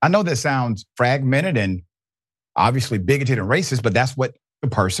quote. I know that sounds fragmented and obviously bigoted and racist, but that's what the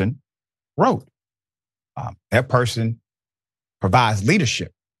person wrote. That person provides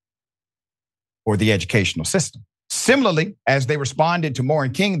leadership for the educational system. Similarly, as they responded to Moore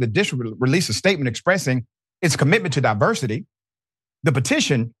and King, the district released a statement expressing its commitment to diversity. The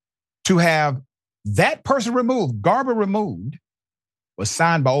petition to have that person removed, Garber removed, was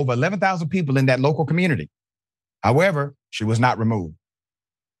signed by over 11,000 people in that local community. However, she was not removed.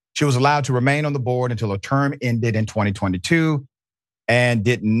 She was allowed to remain on the board until her term ended in 2022 and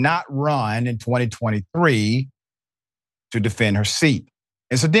did not run in 2023 to defend her seat.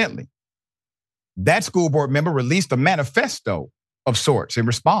 Incidentally, that school board member released a manifesto of sorts in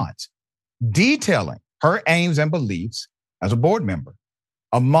response. detailing her aims and beliefs as a board member.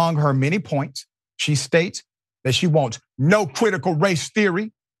 Among her many points, she states that she wants no critical race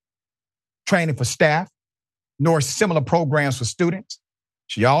theory training for staff, nor similar programs for students.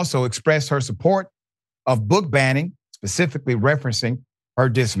 She also expressed her support of book banning, specifically referencing her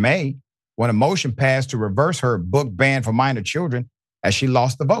dismay when a motion passed to reverse her book ban for minor children as she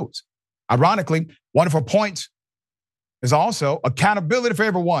lost the votes. Ironically, one of her points is also accountability for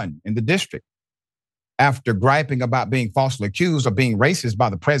everyone in the district. After griping about being falsely accused of being racist by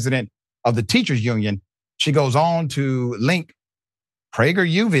the president of the teachers union, she goes on to link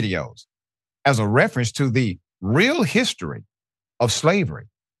PragerU videos as a reference to the real history of slavery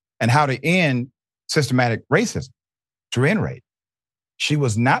and how to end systematic racism. To reiterate, she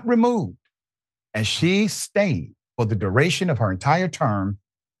was not removed, and she stayed for the duration of her entire term,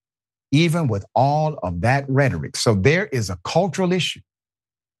 even with all of that rhetoric. So there is a cultural issue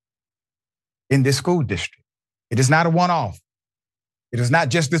in this school district. It is not a one-off. It is not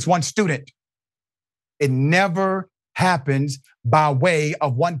just this one student. It never happens by way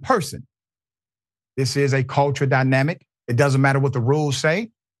of one person. This is a culture dynamic. It doesn't matter what the rules say.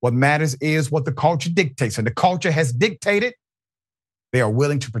 What matters is what the culture dictates. And the culture has dictated they are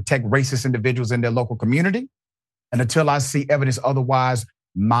willing to protect racist individuals in their local community. And until I see evidence otherwise,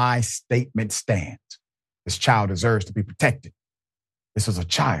 my statement stands. This child deserves to be protected. This is a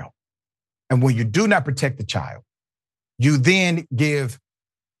child. And when you do not protect the child, you then give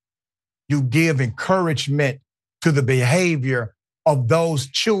encouragement to the behavior of those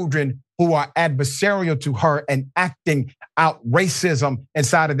children who are adversarial to her and acting out racism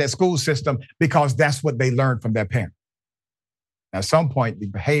inside of that school system because that's what they learned from their parents. Now, at some point, the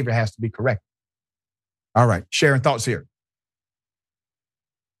behavior has to be corrected. All right, sharing thoughts here.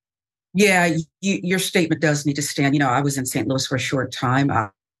 Yeah, your statement does need to stand. You know, I was in St. Louis for a short time.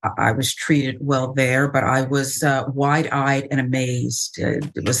 I was treated well there, but I was wide-eyed and amazed.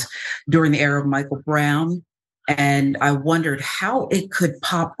 It was during the era of Michael Brown, and I wondered how it could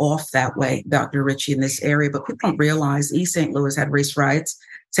pop off that way, Dr. Ritchie, in this area. But people don't realize East St. Louis had race riots.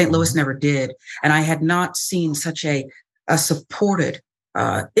 St. Louis never did. And I had not seen such a supported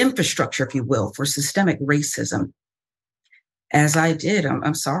infrastructure, if you will, for systemic racism as I did,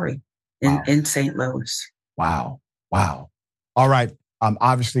 I'm sorry, in St. Louis. Wow. All right.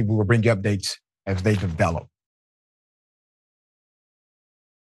 Obviously, we will bring you updates as they develop.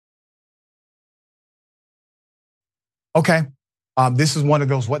 Okay. This is one of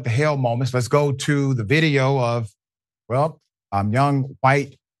those what the hell moments. Let's go to the video of, young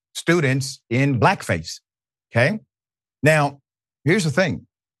white students in blackface. Okay. Now, here's the thing.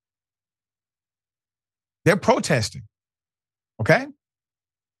 They're protesting. Okay.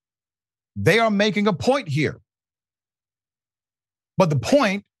 They are making a point here. But the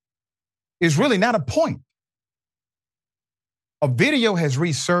point is really not a point. A video has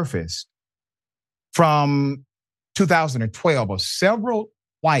resurfaced from 2012 of several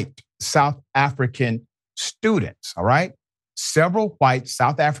white South African students, all right? Several white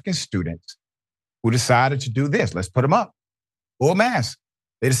South African students who decided to do this. Let's put them up. Full mask.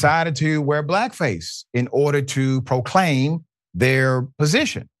 They decided to wear blackface in order to proclaim their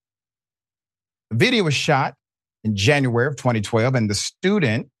position. The video was shot in January of 2012, and the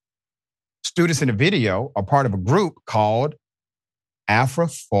students in the video are part of a group called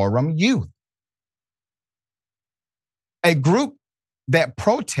AfroForum Youth, a group that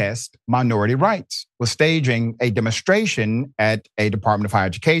protests minority rights, was staging a demonstration at a Department of Higher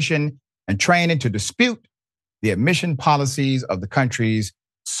Education and Training to dispute the admission policies of the country's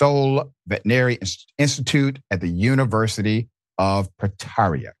sole veterinary institute at the University of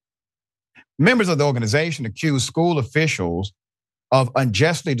Pretoria. Members of the organization accused school officials of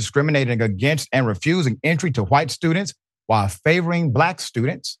unjustly discriminating against and refusing entry to white students while favoring black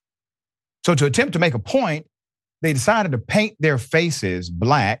students. So to attempt to make a point, they decided to paint their faces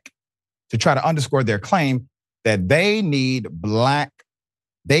black to try to underscore their claim that they need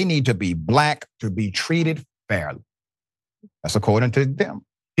to be black to be treated fairly. That's according to them.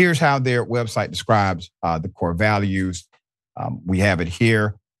 Here's how their website describes the core values. We have it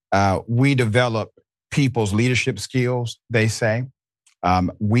here. We develop people's leadership skills, they say.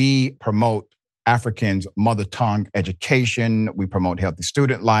 We promote Africans' mother tongue education. We promote healthy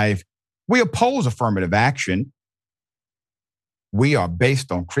student life. We oppose affirmative action. We are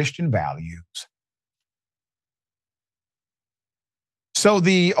based on Christian values. So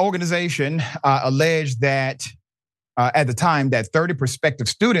the organization alleged that at the time that 30 prospective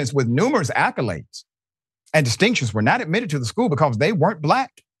students with numerous accolades and distinctions were not admitted to the school because they weren't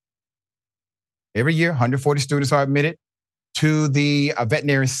black. Every year, 140 students are admitted to the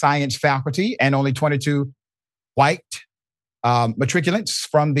veterinary science faculty, and only 22 white matriculants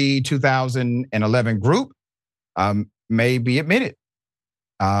from the 2011 group may be admitted.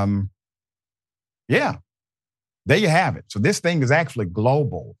 Yeah, there you have it. So this thing is actually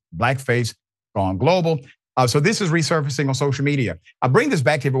global. Blackface gone global. So this is resurfacing on social media. I bring this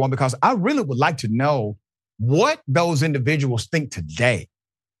back to everyone because I really would like to know what those individuals think today.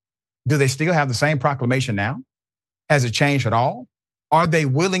 Do they still have the same proclamation now? Has it changed at all? Are they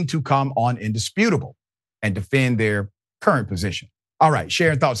willing to come on indisputable and defend their current position? All right, share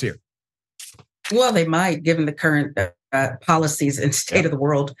your thoughts here. Well, they might, given the current policies and state of the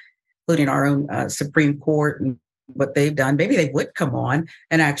world, including our own Supreme Court and what they've done. Maybe they would come on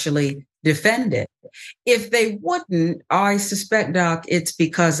and actually defend it. If they wouldn't, I suspect, Doc, it's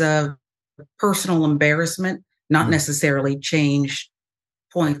because of personal embarrassment, not necessarily changed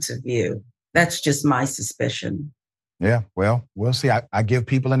points of view. That's just my suspicion. Yeah, well, we'll see. I give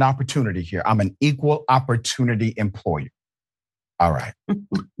people an opportunity here. I'm an equal opportunity employer. All right.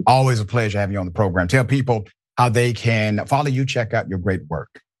 Always a pleasure having you on the program. Tell people how they can follow you, check out your great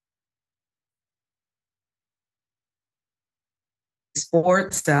work.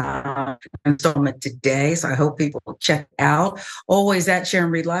 Sports installment today, so I hope people will check out. Always at Sharon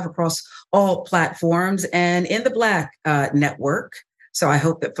Reed Live across all platforms and in the Black Network. So I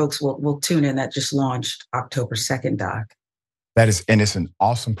hope that folks will tune in. That just launched October 2nd, Doc. That is, and it's an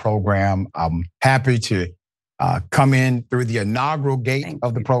awesome program. I'm happy to come in through the inaugural gate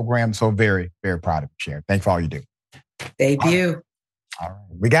of the program. So very, very proud of you, Sharon. Thanks for all you do. Debut. All right.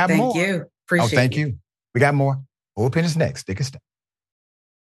 We got more. Thank you. Appreciate it. Thank you. We got more. Bullpen is next. Stick a step.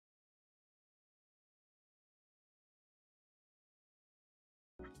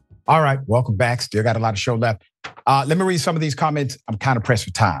 All right, welcome back. Still got a lot of show left. Let me read some of these comments. I'm kind of pressed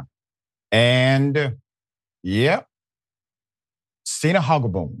for time. And yeah, Cena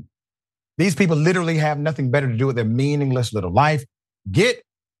Hoggleboom. These people literally have nothing better to do with their meaningless little life. Get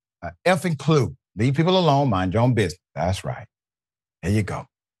an effing clue. Leave people alone, mind your own business. That's right. There you go.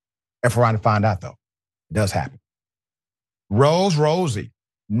 F around to find out, though. It does happen. Rosie.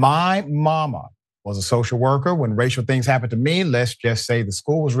 My mama was a social worker. When racial things happened to me, let's just say the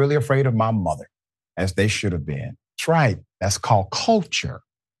school was really afraid of my mother, as they should have been. That's right. That's called culture.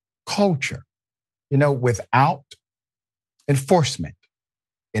 Culture. You know, without enforcement,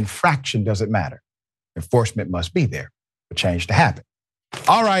 infraction doesn't matter. Enforcement must be there for change to happen.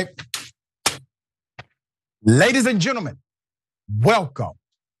 All right. Ladies and gentlemen, welcome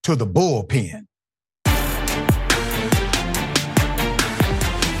to the bullpen.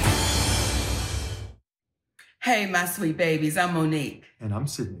 Hey, my sweet babies, I'm Monique. And I'm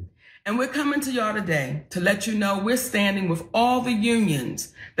Sydney. And we're coming to y'all today to let you know we're standing with all the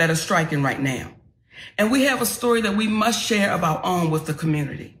unions that are striking right now. And we have a story that we must share of our own with the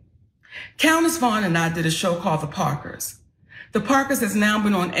community. Countess Vaughn and I did a show called The Parkers. The Parkers has now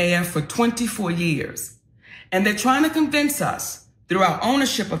been on air for 24 years. And they're trying to convince us through our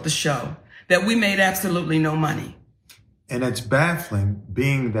ownership of the show that we made absolutely no money. And it's baffling,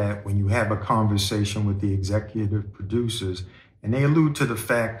 being that when you have a conversation with the executive producers and they allude to the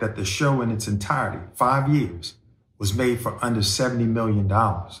fact that the show in its entirety, 5 years, was made for under $70 million.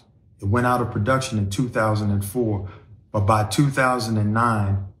 It went out of production in 2004, but by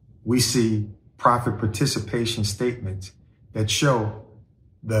 2009, we see profit participation statements that show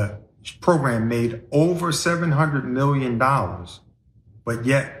the program made over $700 million, but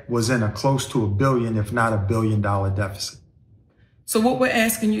yet was in a close to $1 billion, if not $1 billion deficit. So what we're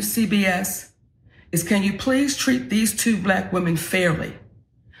asking you, CBS, is can you please treat these two Black women fairly?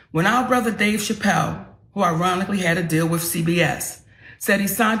 When our brother Dave Chappelle, who ironically had a deal with CBS, said he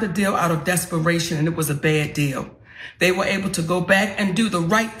signed the deal out of desperation and it was a bad deal, they were able to go back and do the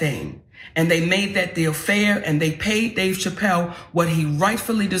right thing. And they made that deal fair and they paid Dave Chappelle what he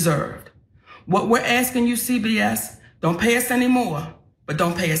rightfully deserved. What we're asking you, CBS, don't pay us any more, but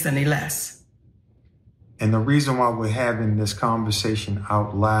don't pay us any less. And the reason why we're having this conversation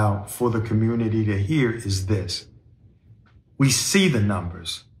out loud for the community to hear is this. We see the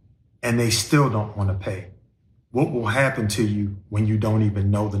numbers and they still don't want to pay. What will happen to you when you don't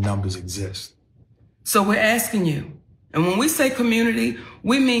even know the numbers exist? So we're asking you, and when we say community,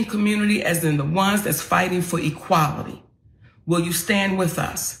 we mean community as in the ones that's fighting for equality. Will you stand with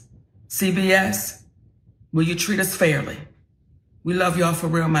us? CBS, will you treat us fairly? We love y'all for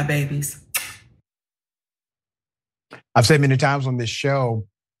real, my babies. I've said many times on this show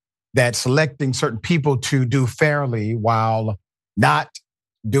that selecting certain people to do fairly while not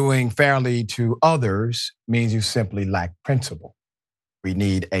doing fairly to others means you simply lack principle. We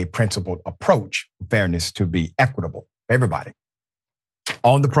need a principled approach for fairness to be equitable. everybody.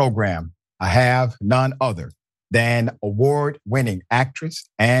 On the program, I have none other than award-winning actress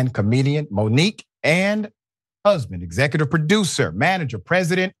and comedian Monique and husband, executive producer, manager,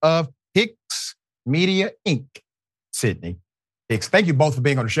 president of Hicks Media Inc., Sydney Hicks. Thank you both for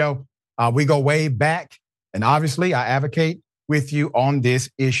being on the show. We go way back, and obviously I advocate with you on this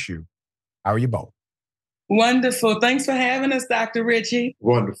issue. How are you both? Wonderful. Thanks for having us, Dr. Richie.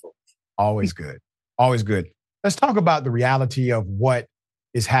 Wonderful. Always good. Always good. Let's talk about the reality of what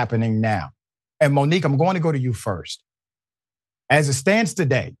is happening now. And Monique, I'm going to go to you first. As it stands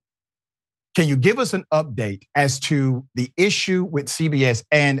today, can you give us an update as to the issue with CBS?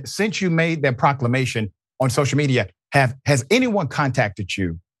 And since you made that proclamation on social media, has anyone contacted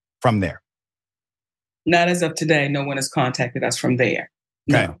you from there? Not as of today. No one has contacted us from there.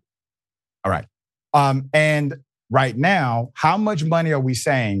 Okay. No. All right. And right now, how much money are we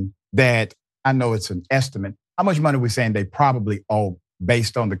saying that, I know it's an estimate, how much money are we saying they probably owe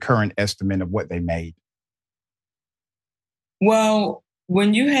based on the current estimate of what they made? Well,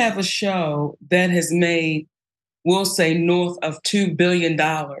 when you have a show that has made, we'll say, north of $2 billion.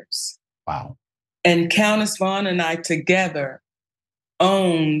 Wow. And Countess Vaughn and I together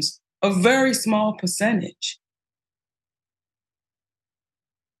owns a very small percentage.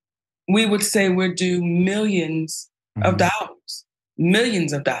 We would say we're due millions of dollars.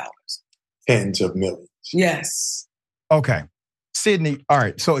 Millions of dollars. Tens of millions. Yes. Okay. Sydney, all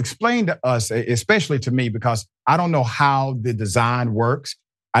right. So explain to us, especially to me, because I don't know how the design works.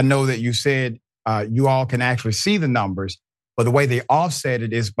 I know that you said you all can actually see the numbers, but the way they offset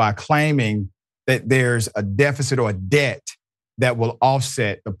it is by claiming that there's a deficit or a debt that will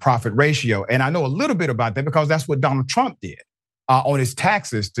offset the profit ratio. And I know a little bit about that because that's what Donald Trump did on his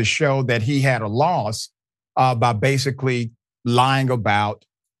taxes to show that he had a loss by basically lying about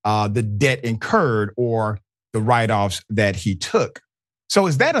the debt incurred or the write-offs that he took. So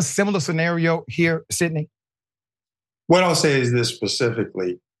is that a similar scenario here, Sydney? What I'll say is this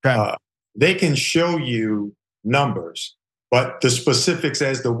specifically. Okay. They can show you numbers, but the specifics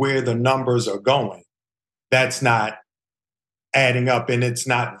as to where the numbers are going, that's not adding up and it's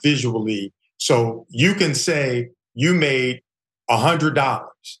not visually. So you can say you made $100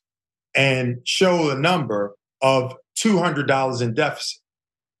 and show a number of $200 in deficit.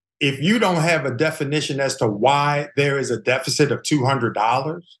 If you don't have a definition as to why there is a deficit of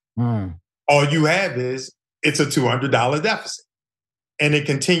 $200, all you have is it's a $200 deficit. And it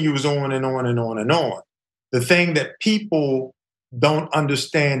continues on and on and on and on. The thing that people don't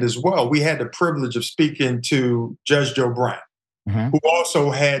understand as well, we had the privilege of speaking to Judge Joe Brown, who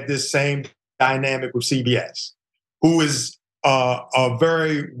also had this same dynamic with CBS, who is a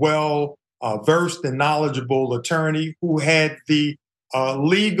very well versed and knowledgeable attorney who had the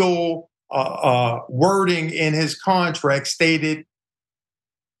legal wording in his contract stated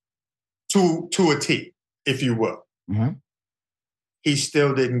to a T, if you will. He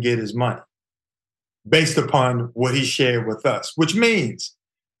still didn't get his money based upon what he shared with us, which means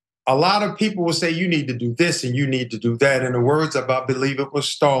a lot of people will say you need to do this and you need to do that. In the words of, I believe it was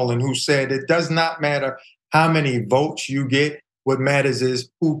Stalin, who said, it does not matter how many votes you get. What matters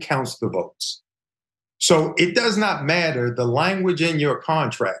is who counts the votes. So it does not matter the language in your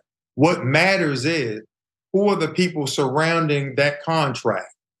contract. What matters is who are the people surrounding that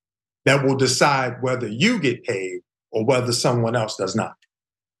contract that will decide whether you get paid or whether someone else does not.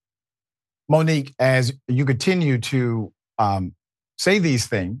 Monique, as you continue to say these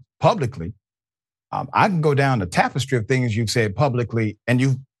things publicly, I can go down the tapestry of things you've said publicly, and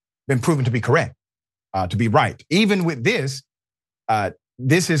you've been proven to be correct, to be right. Even with this,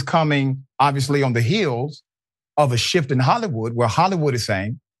 this is coming obviously on the heels of a shift in Hollywood, where Hollywood is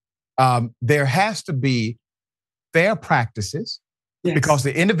saying there has to be fair practices because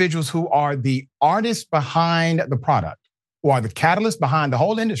the individuals who are the artists behind the product, who are the catalyst behind the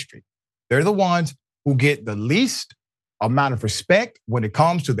whole industry, they're the ones who get the least amount of respect when it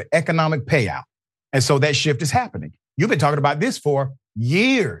comes to the economic payout. And so that shift is happening. You've been talking about this for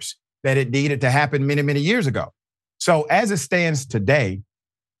years, that it needed to happen many, many years ago. So as it stands today,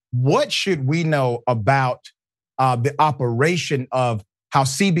 what should we know about the operation of how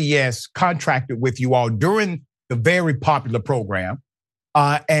CBS contracted with you all during the very popular program?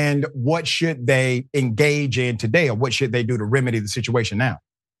 And what should they engage in today, or what should they do to remedy the situation now?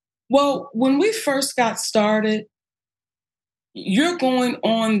 Well, when we first got started, you're going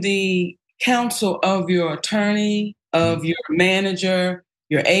on the counsel of your attorney, of your manager,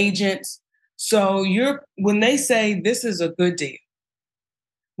 your agents. So when they say this is a good deal,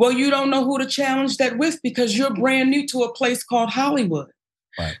 well, you don't know who to challenge that with because you're brand new to a place called Hollywood.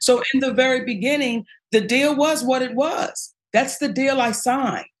 Right. So in the very beginning, The deal was what it was. That's the deal I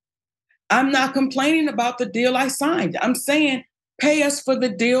signed. I'm not complaining about the deal I signed. I'm saying pay us for the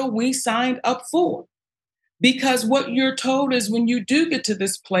deal we signed up for. Because what you're told is when you do get to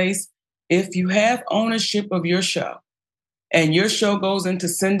this place, if you have ownership of your show and your show goes into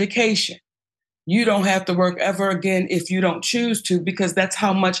syndication, you don't have to work ever again if you don't choose to, because that's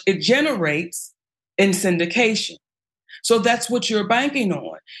how much it generates in syndication. So that's what you're banking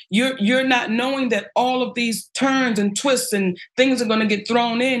on. You're not knowing that all of these turns and twists and things are going to get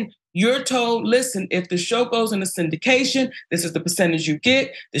thrown in. You're told, listen, if the show goes into syndication, this is the percentage you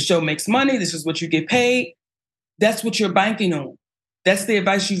get. The show makes money. This is what you get paid. That's what you're banking on. That's the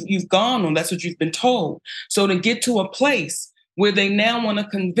advice you've gone on. That's what you've been told. So to get to a place where they now want to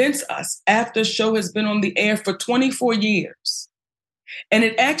convince us after a show has been on the air for 24 years, and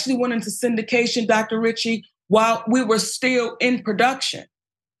it actually went into syndication, Dr. Ritchie, while we were still in production.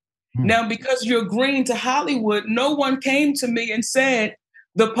 Now, because you're agreeing to Hollywood, no one came to me and said,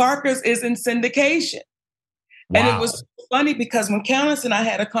 the Parkers is in syndication. Wow. And it was funny because when Countess and I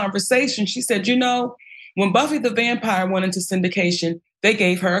had a conversation, she said, you know, when Buffy the Vampire went into syndication, they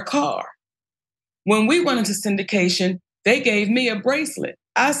gave her a car. When we went into syndication, they gave me a bracelet.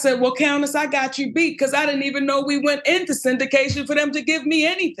 I said, well, Countess, I got you beat because I didn't even know we went into syndication for them to give me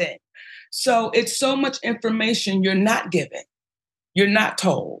anything. So it's so much information you're not given. You're not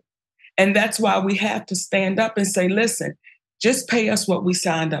told. And that's why we have to stand up and say, listen, just pay us what we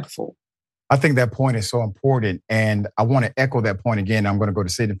signed up for. I think that point is so important. And I want to echo that point again. I'm going to go to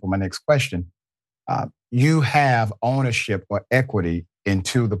Sidney for my next question. You have ownership or equity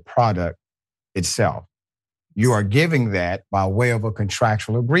into the product itself. You are giving that by way of a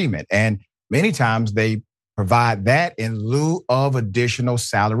contractual agreement. And many times they provide that in lieu of additional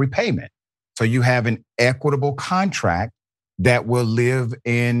salary payment. So you have an equitable contract that will live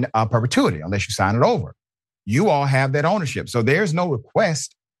in perpetuity unless you sign it over. You all have that ownership. So there's no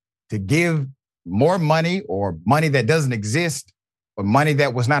request to give more money or money that doesn't exist or money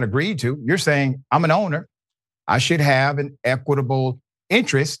that was not agreed to. You're saying, I'm an owner. I should have an equitable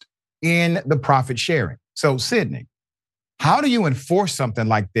interest in the profit sharing. So Sidney, how do you enforce something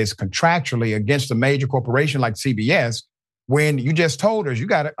like this contractually against a major corporation like CBS when you just told us you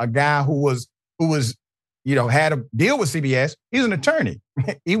got a guy who was, had a deal with CBS? He's an attorney.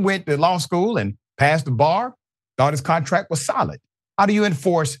 He went to law school and passed the bar, thought his contract was solid. How do you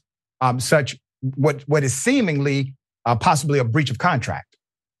enforce such what is seemingly possibly a breach of contract?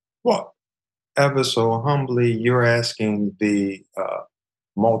 Well, ever so humbly, you're asking the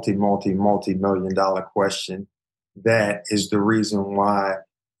multi-million dollar question. That is the reason why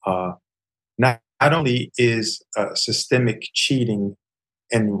not only is systemic cheating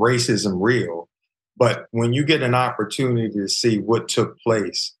and racism real, but when you get an opportunity to see what took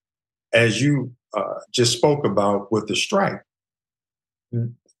place, as you just spoke about with the strike,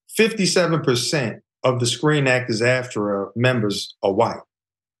 57% of the Screen Actors AFTRA members are white.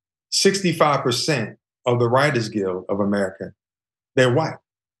 65% of the Writers Guild of America, they're white.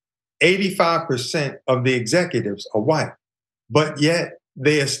 85% of the executives are white, but yet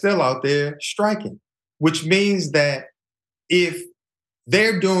they are still out there striking, which means that if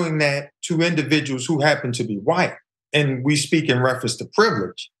they're doing that to individuals who happen to be white, and we speak in reference to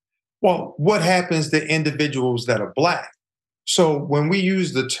privilege, well, what happens to individuals that are black? So when we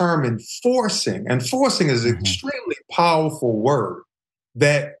use the term enforcing is an extremely powerful word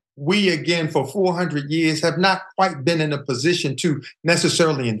that we, again, for 400 years have not quite been in a position to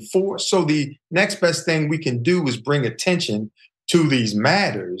necessarily enforce. So the next best thing we can do is bring attention to these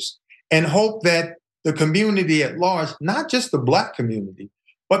matters and hope that the community at large, not just the black community,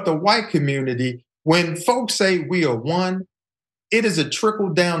 but the white community, when folks say we are one, it is a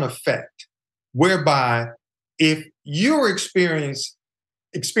trickle-down effect whereby if you're experiencing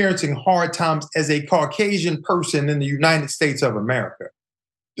hard times as a Caucasian person in the United States of America,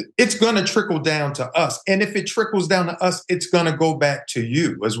 it's going to trickle down to us. And if it trickles down to us, it's going to go back to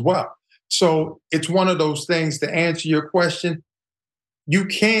you as well. So it's one of those things, to answer your question, you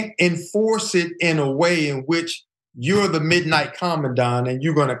can't enforce it in a way in which you're the midnight commandant and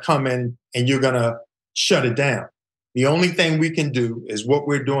you're going to come in and you're going to shut it down. The only thing we can do is what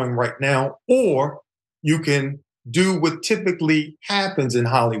we're doing right now, or you can do what typically happens in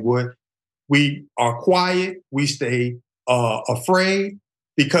Hollywood. We are quiet, we stay afraid,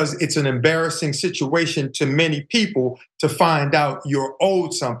 because it's an embarrassing situation to many people to find out you're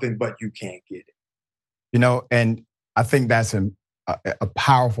owed something, but you can't get it. And I think that's a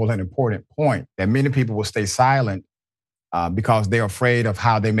powerful and important point, that many people will stay silent because they're afraid of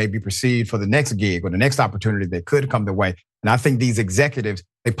how they may be perceived for the next gig or the next opportunity that could come their way. And I think these executives,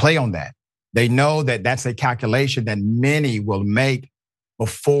 they play on that. They know that that's a calculation that many will make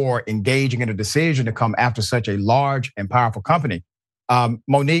before engaging in a decision to come after such a large and powerful company.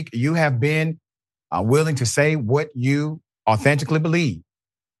 Monique, you have been willing to say what you authentically believe.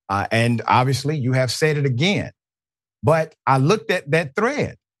 And obviously you have said it again. But I looked at that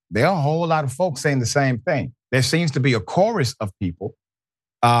thread. There are a whole lot of folks saying the same thing. There seems to be a chorus of people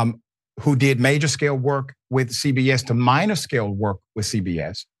who did major scale work with CBS to minor scale work with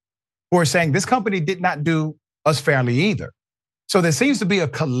CBS, who are saying this company did not do us fairly either. So there seems to be a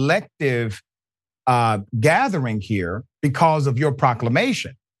collective gathering here because of your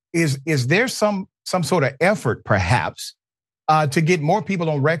proclamation. Is there some sort of effort, perhaps, to get more people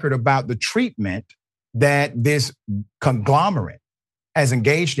on record about the treatment that this conglomerate has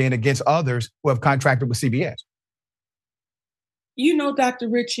engaged in against others who have contracted with CBS? You know, Dr.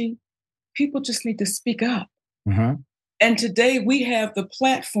 Ritchie, people just need to speak up. Mm-hmm. And today we have the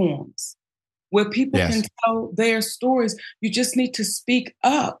platforms where people can tell their stories. You just need to speak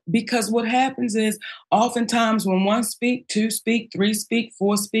up, because what happens is oftentimes when one speak, two speak, three speak,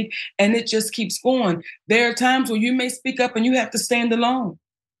 four speak, and it just keeps going. There are times where you may speak up and you have to stand alone.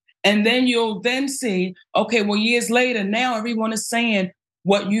 And then you'll then see, okay, well, years later, now everyone is saying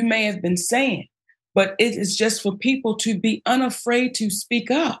what you may have been saying. But it is just for people to be unafraid to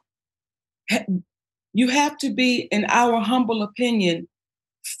speak up. You have to be, in our humble opinion,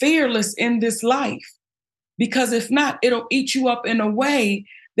 fearless in this life. Because if not, it'll eat you up in a way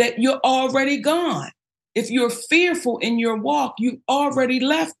that you're already gone. If you're fearful in your walk, you already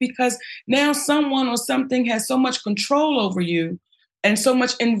left, because now someone or something has so much control over you and so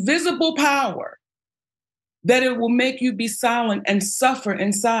much invisible power that it will make you be silent and suffer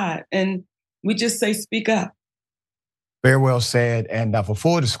inside. And we just say, speak up. Very well said. And for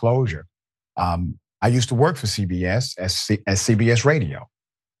full disclosure, I used to work for CBS as CBS Radio.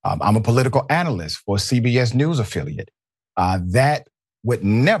 I'm a political analyst for a CBS News affiliate. That would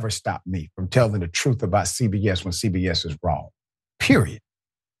never stop me from telling the truth about CBS when CBS is wrong, period.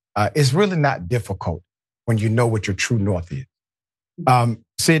 It's really not difficult when you know what your true north is.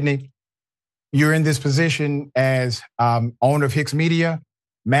 Sydney, you're in this position as owner of Hicks Media,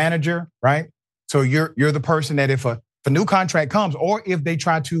 manager, right? So you're the person that if a new contract comes, or if they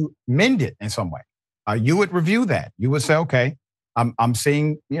try to mend it in some way, you would review that. You would say, okay, I'm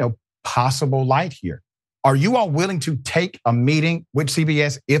seeing possible light here. Are you all willing to take a meeting with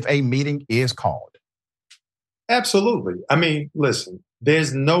CBS if a meeting is called? Absolutely. I mean, listen,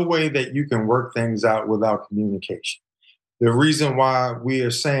 there's no way that you can work things out without communication. The reason why we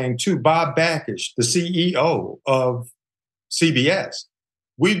are saying to Bob Bakish, the CEO of CBS,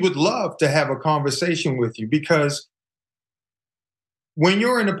 we would love to have a conversation with you, because when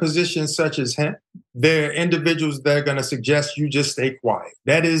you're in a position such as him, there are individuals that are going to suggest you just stay quiet.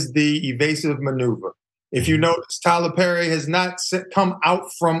 That is the evasive maneuver. If you notice, Tyler Perry has not come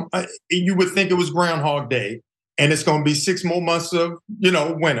out from, you would think it was Groundhog Day, and it's going to be 6 more months of,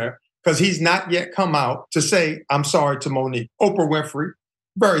 winter, because he's not yet come out to say, I'm sorry to Monique. Oprah Winfrey,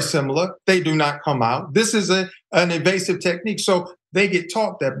 very similar. They do not come out. This is an evasive technique. So they get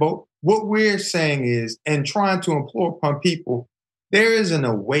taught that. But what we're saying is, and trying to implore upon people, there is an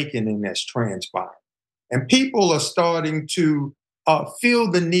awakening that's transpired. And people are starting to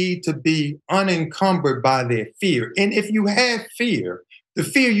feel the need to be unencumbered by their fear. And if you have fear, the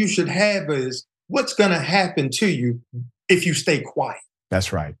fear you should have is what's going to happen to you if you stay quiet.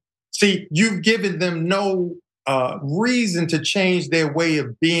 That's right. See, you've given them no reason to change their way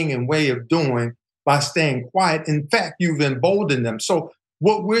of being and way of doing by staying quiet. In fact, you've emboldened them. So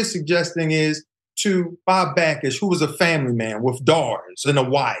what we're suggesting is to Bob Bakish, who was a family man with daughters and a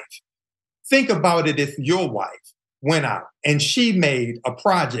wife. Think about it if your wife went out and she made a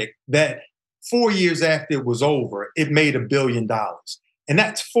project that 4 years after it was over, it made $1 billion. And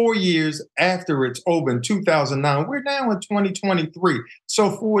that's 4 years after it's over in 2009. We're now in 2023.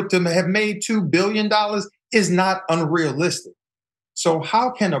 So for it to have made $2 billion is not unrealistic. So how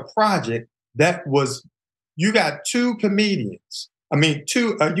can a project that was, you got two comedians,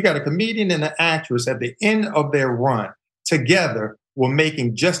 you got a comedian and an actress at the end of their run together were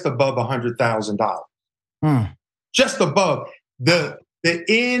making just above $100,000. Just above. The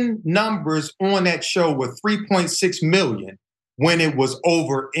end numbers on that show were 3.6 million when it was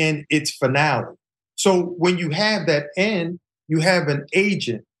over in its finale. So when you have that end, you have an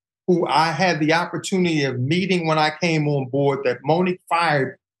agent who I had the opportunity of meeting when I came on board that Monique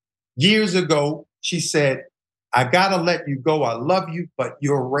fired years ago. She said, I gotta let you go. I love you, but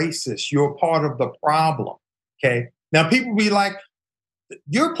you're racist. You're part of the problem, okay? Now people be like,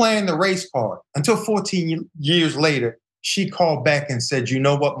 you're playing the race card. Until 14 years later, she called back and said, you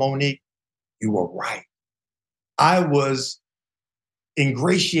know what, Monique? you were right. I was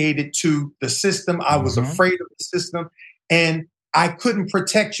ingratiated to the system. I was afraid of the system. And I couldn't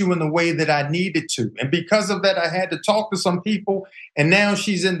protect you in the way that I needed to. And because of that, I had to talk to some people. And now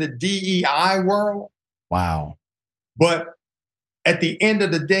she's in the DEI world. Wow. But at the end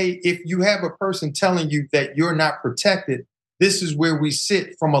of the day, if you have a person telling you that you're not protected, this is where we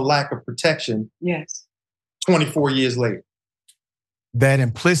sit from a lack of protection. Yes. 24 years later. That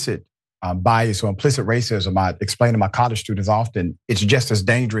implicit bias or implicit racism, I explain to my college students often, it's just as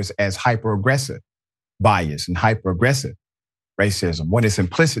dangerous as hyper-aggressive bias and hyper-aggressive racism. When it's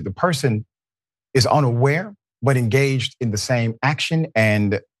implicit, the person is unaware, but engaged in the same action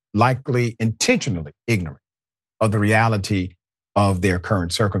and likely intentionally ignorant of the reality of their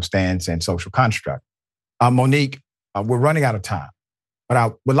current circumstance and social construct. Monique, we're running out of time, but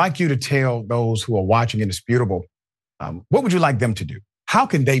I would like you to tell those who are watching Indisputable, what would you like them to do? How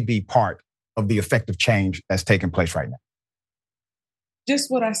can they be part of the effective change that's taking place right now?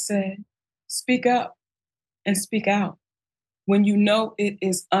 Just what I said. Speak up and speak out when you know it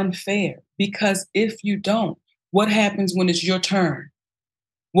is unfair. Because if you don't, what happens when it's your turn?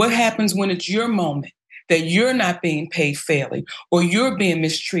 What happens when it's your moment that you're not being paid fairly or you're being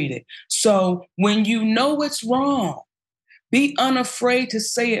mistreated? So when you know it's wrong, be unafraid to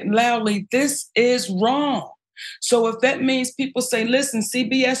say it loudly. This is wrong. So if that means people say, listen,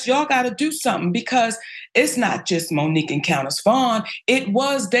 CBS, y'all got to do something, because it's not just Monique and Countess Vaughn. It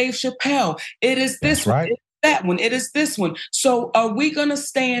was Dave Chappelle. It is this one. Right. It's that one. It is this one. So are we going to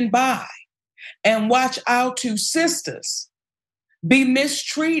stand by and watch our two sisters be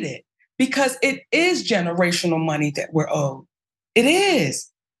mistreated? Because it is generational money that we're owed. It is.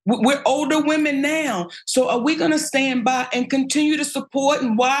 We're older women now. So are we going to stand by and continue to support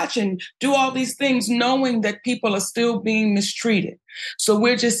and watch and do all these things knowing that people are still being mistreated? So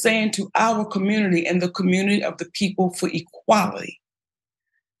we're just saying to our community and the community of the people for equality,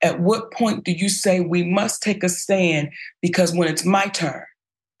 at what point do you say we must take a stand? Because when it's my turn,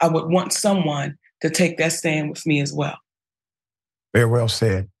 I would want someone to take that stand with me as well. Very well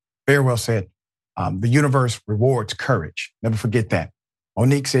said. Very well said. The universe rewards courage. Never forget that.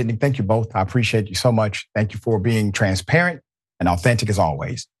 Monique, Sidney, thank you both. I appreciate you so much. Thank you for being transparent and authentic as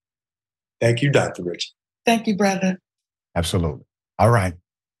always. Thank you, Dr. Rich. Thank you, brother. Absolutely. All right.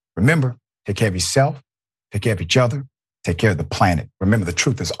 Remember, take care of yourself, take care of each other, take care of the planet. Remember, the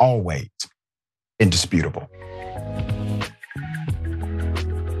truth is always indisputable.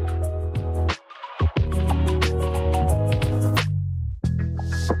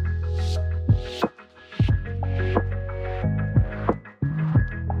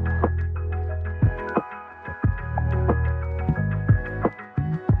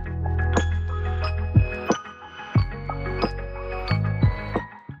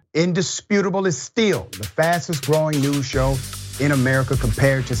 Indisputable is still the fastest growing news show in America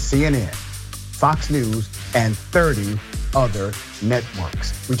compared to CNN, Fox News, and 30 other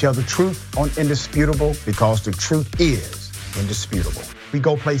networks. We tell the truth on Indisputable because the truth is indisputable. We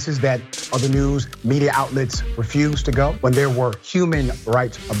go places that other news media outlets refuse to go. When there were human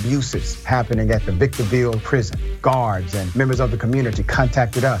rights abuses happening at the Victorville prison, guards and members of the community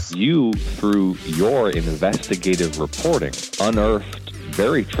contacted us. You, through your investigative reporting, unearthed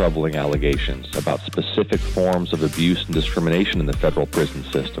very troubling allegations about specific forms of abuse and discrimination in the federal prison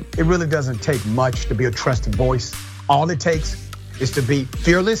system. It really doesn't take much to be a trusted voice. All it takes is to be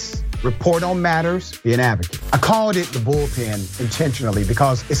fearless, report on matters, be an advocate. I called it the bullpen intentionally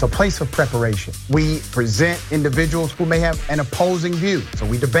because it's a place of preparation. We present individuals who may have an opposing view, so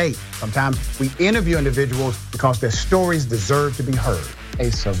we debate. Sometimes we interview individuals because their stories deserve to be heard.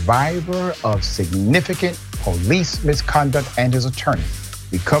 A survivor of significant police misconduct and his attorney.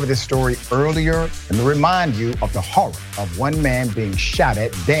 We covered this story earlier and to remind you of the horror of one man being shot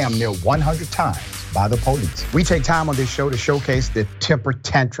at damn near 100 times by the police. We take time on this show to showcase the temper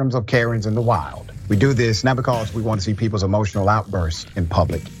tantrums of Karens in the wild. We do this not because we want to see people's emotional outbursts in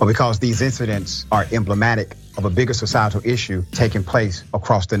public, but because these incidents are emblematic of a bigger societal issue taking place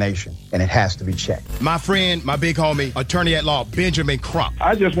across the nation, and it has to be checked. My friend, my big homie, attorney at law, Benjamin Crump.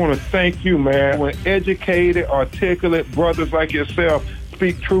 I just want to thank you, man. When educated, articulate brothers like yourself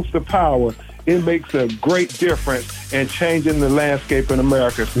speak truth to power, it makes a great difference in changing the landscape in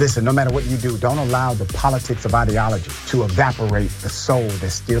America. Listen, no matter what you do, don't allow the politics of ideology to evaporate the soul that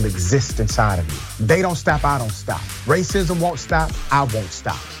still exists inside of you. They don't stop, I don't stop. Racism won't stop, I won't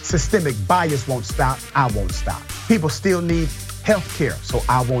stop. Systemic bias won't stop, I won't stop. People still need health care, so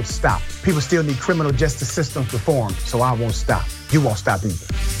I won't stop. People still need criminal justice systems reformed, so I won't stop. You won't stop either.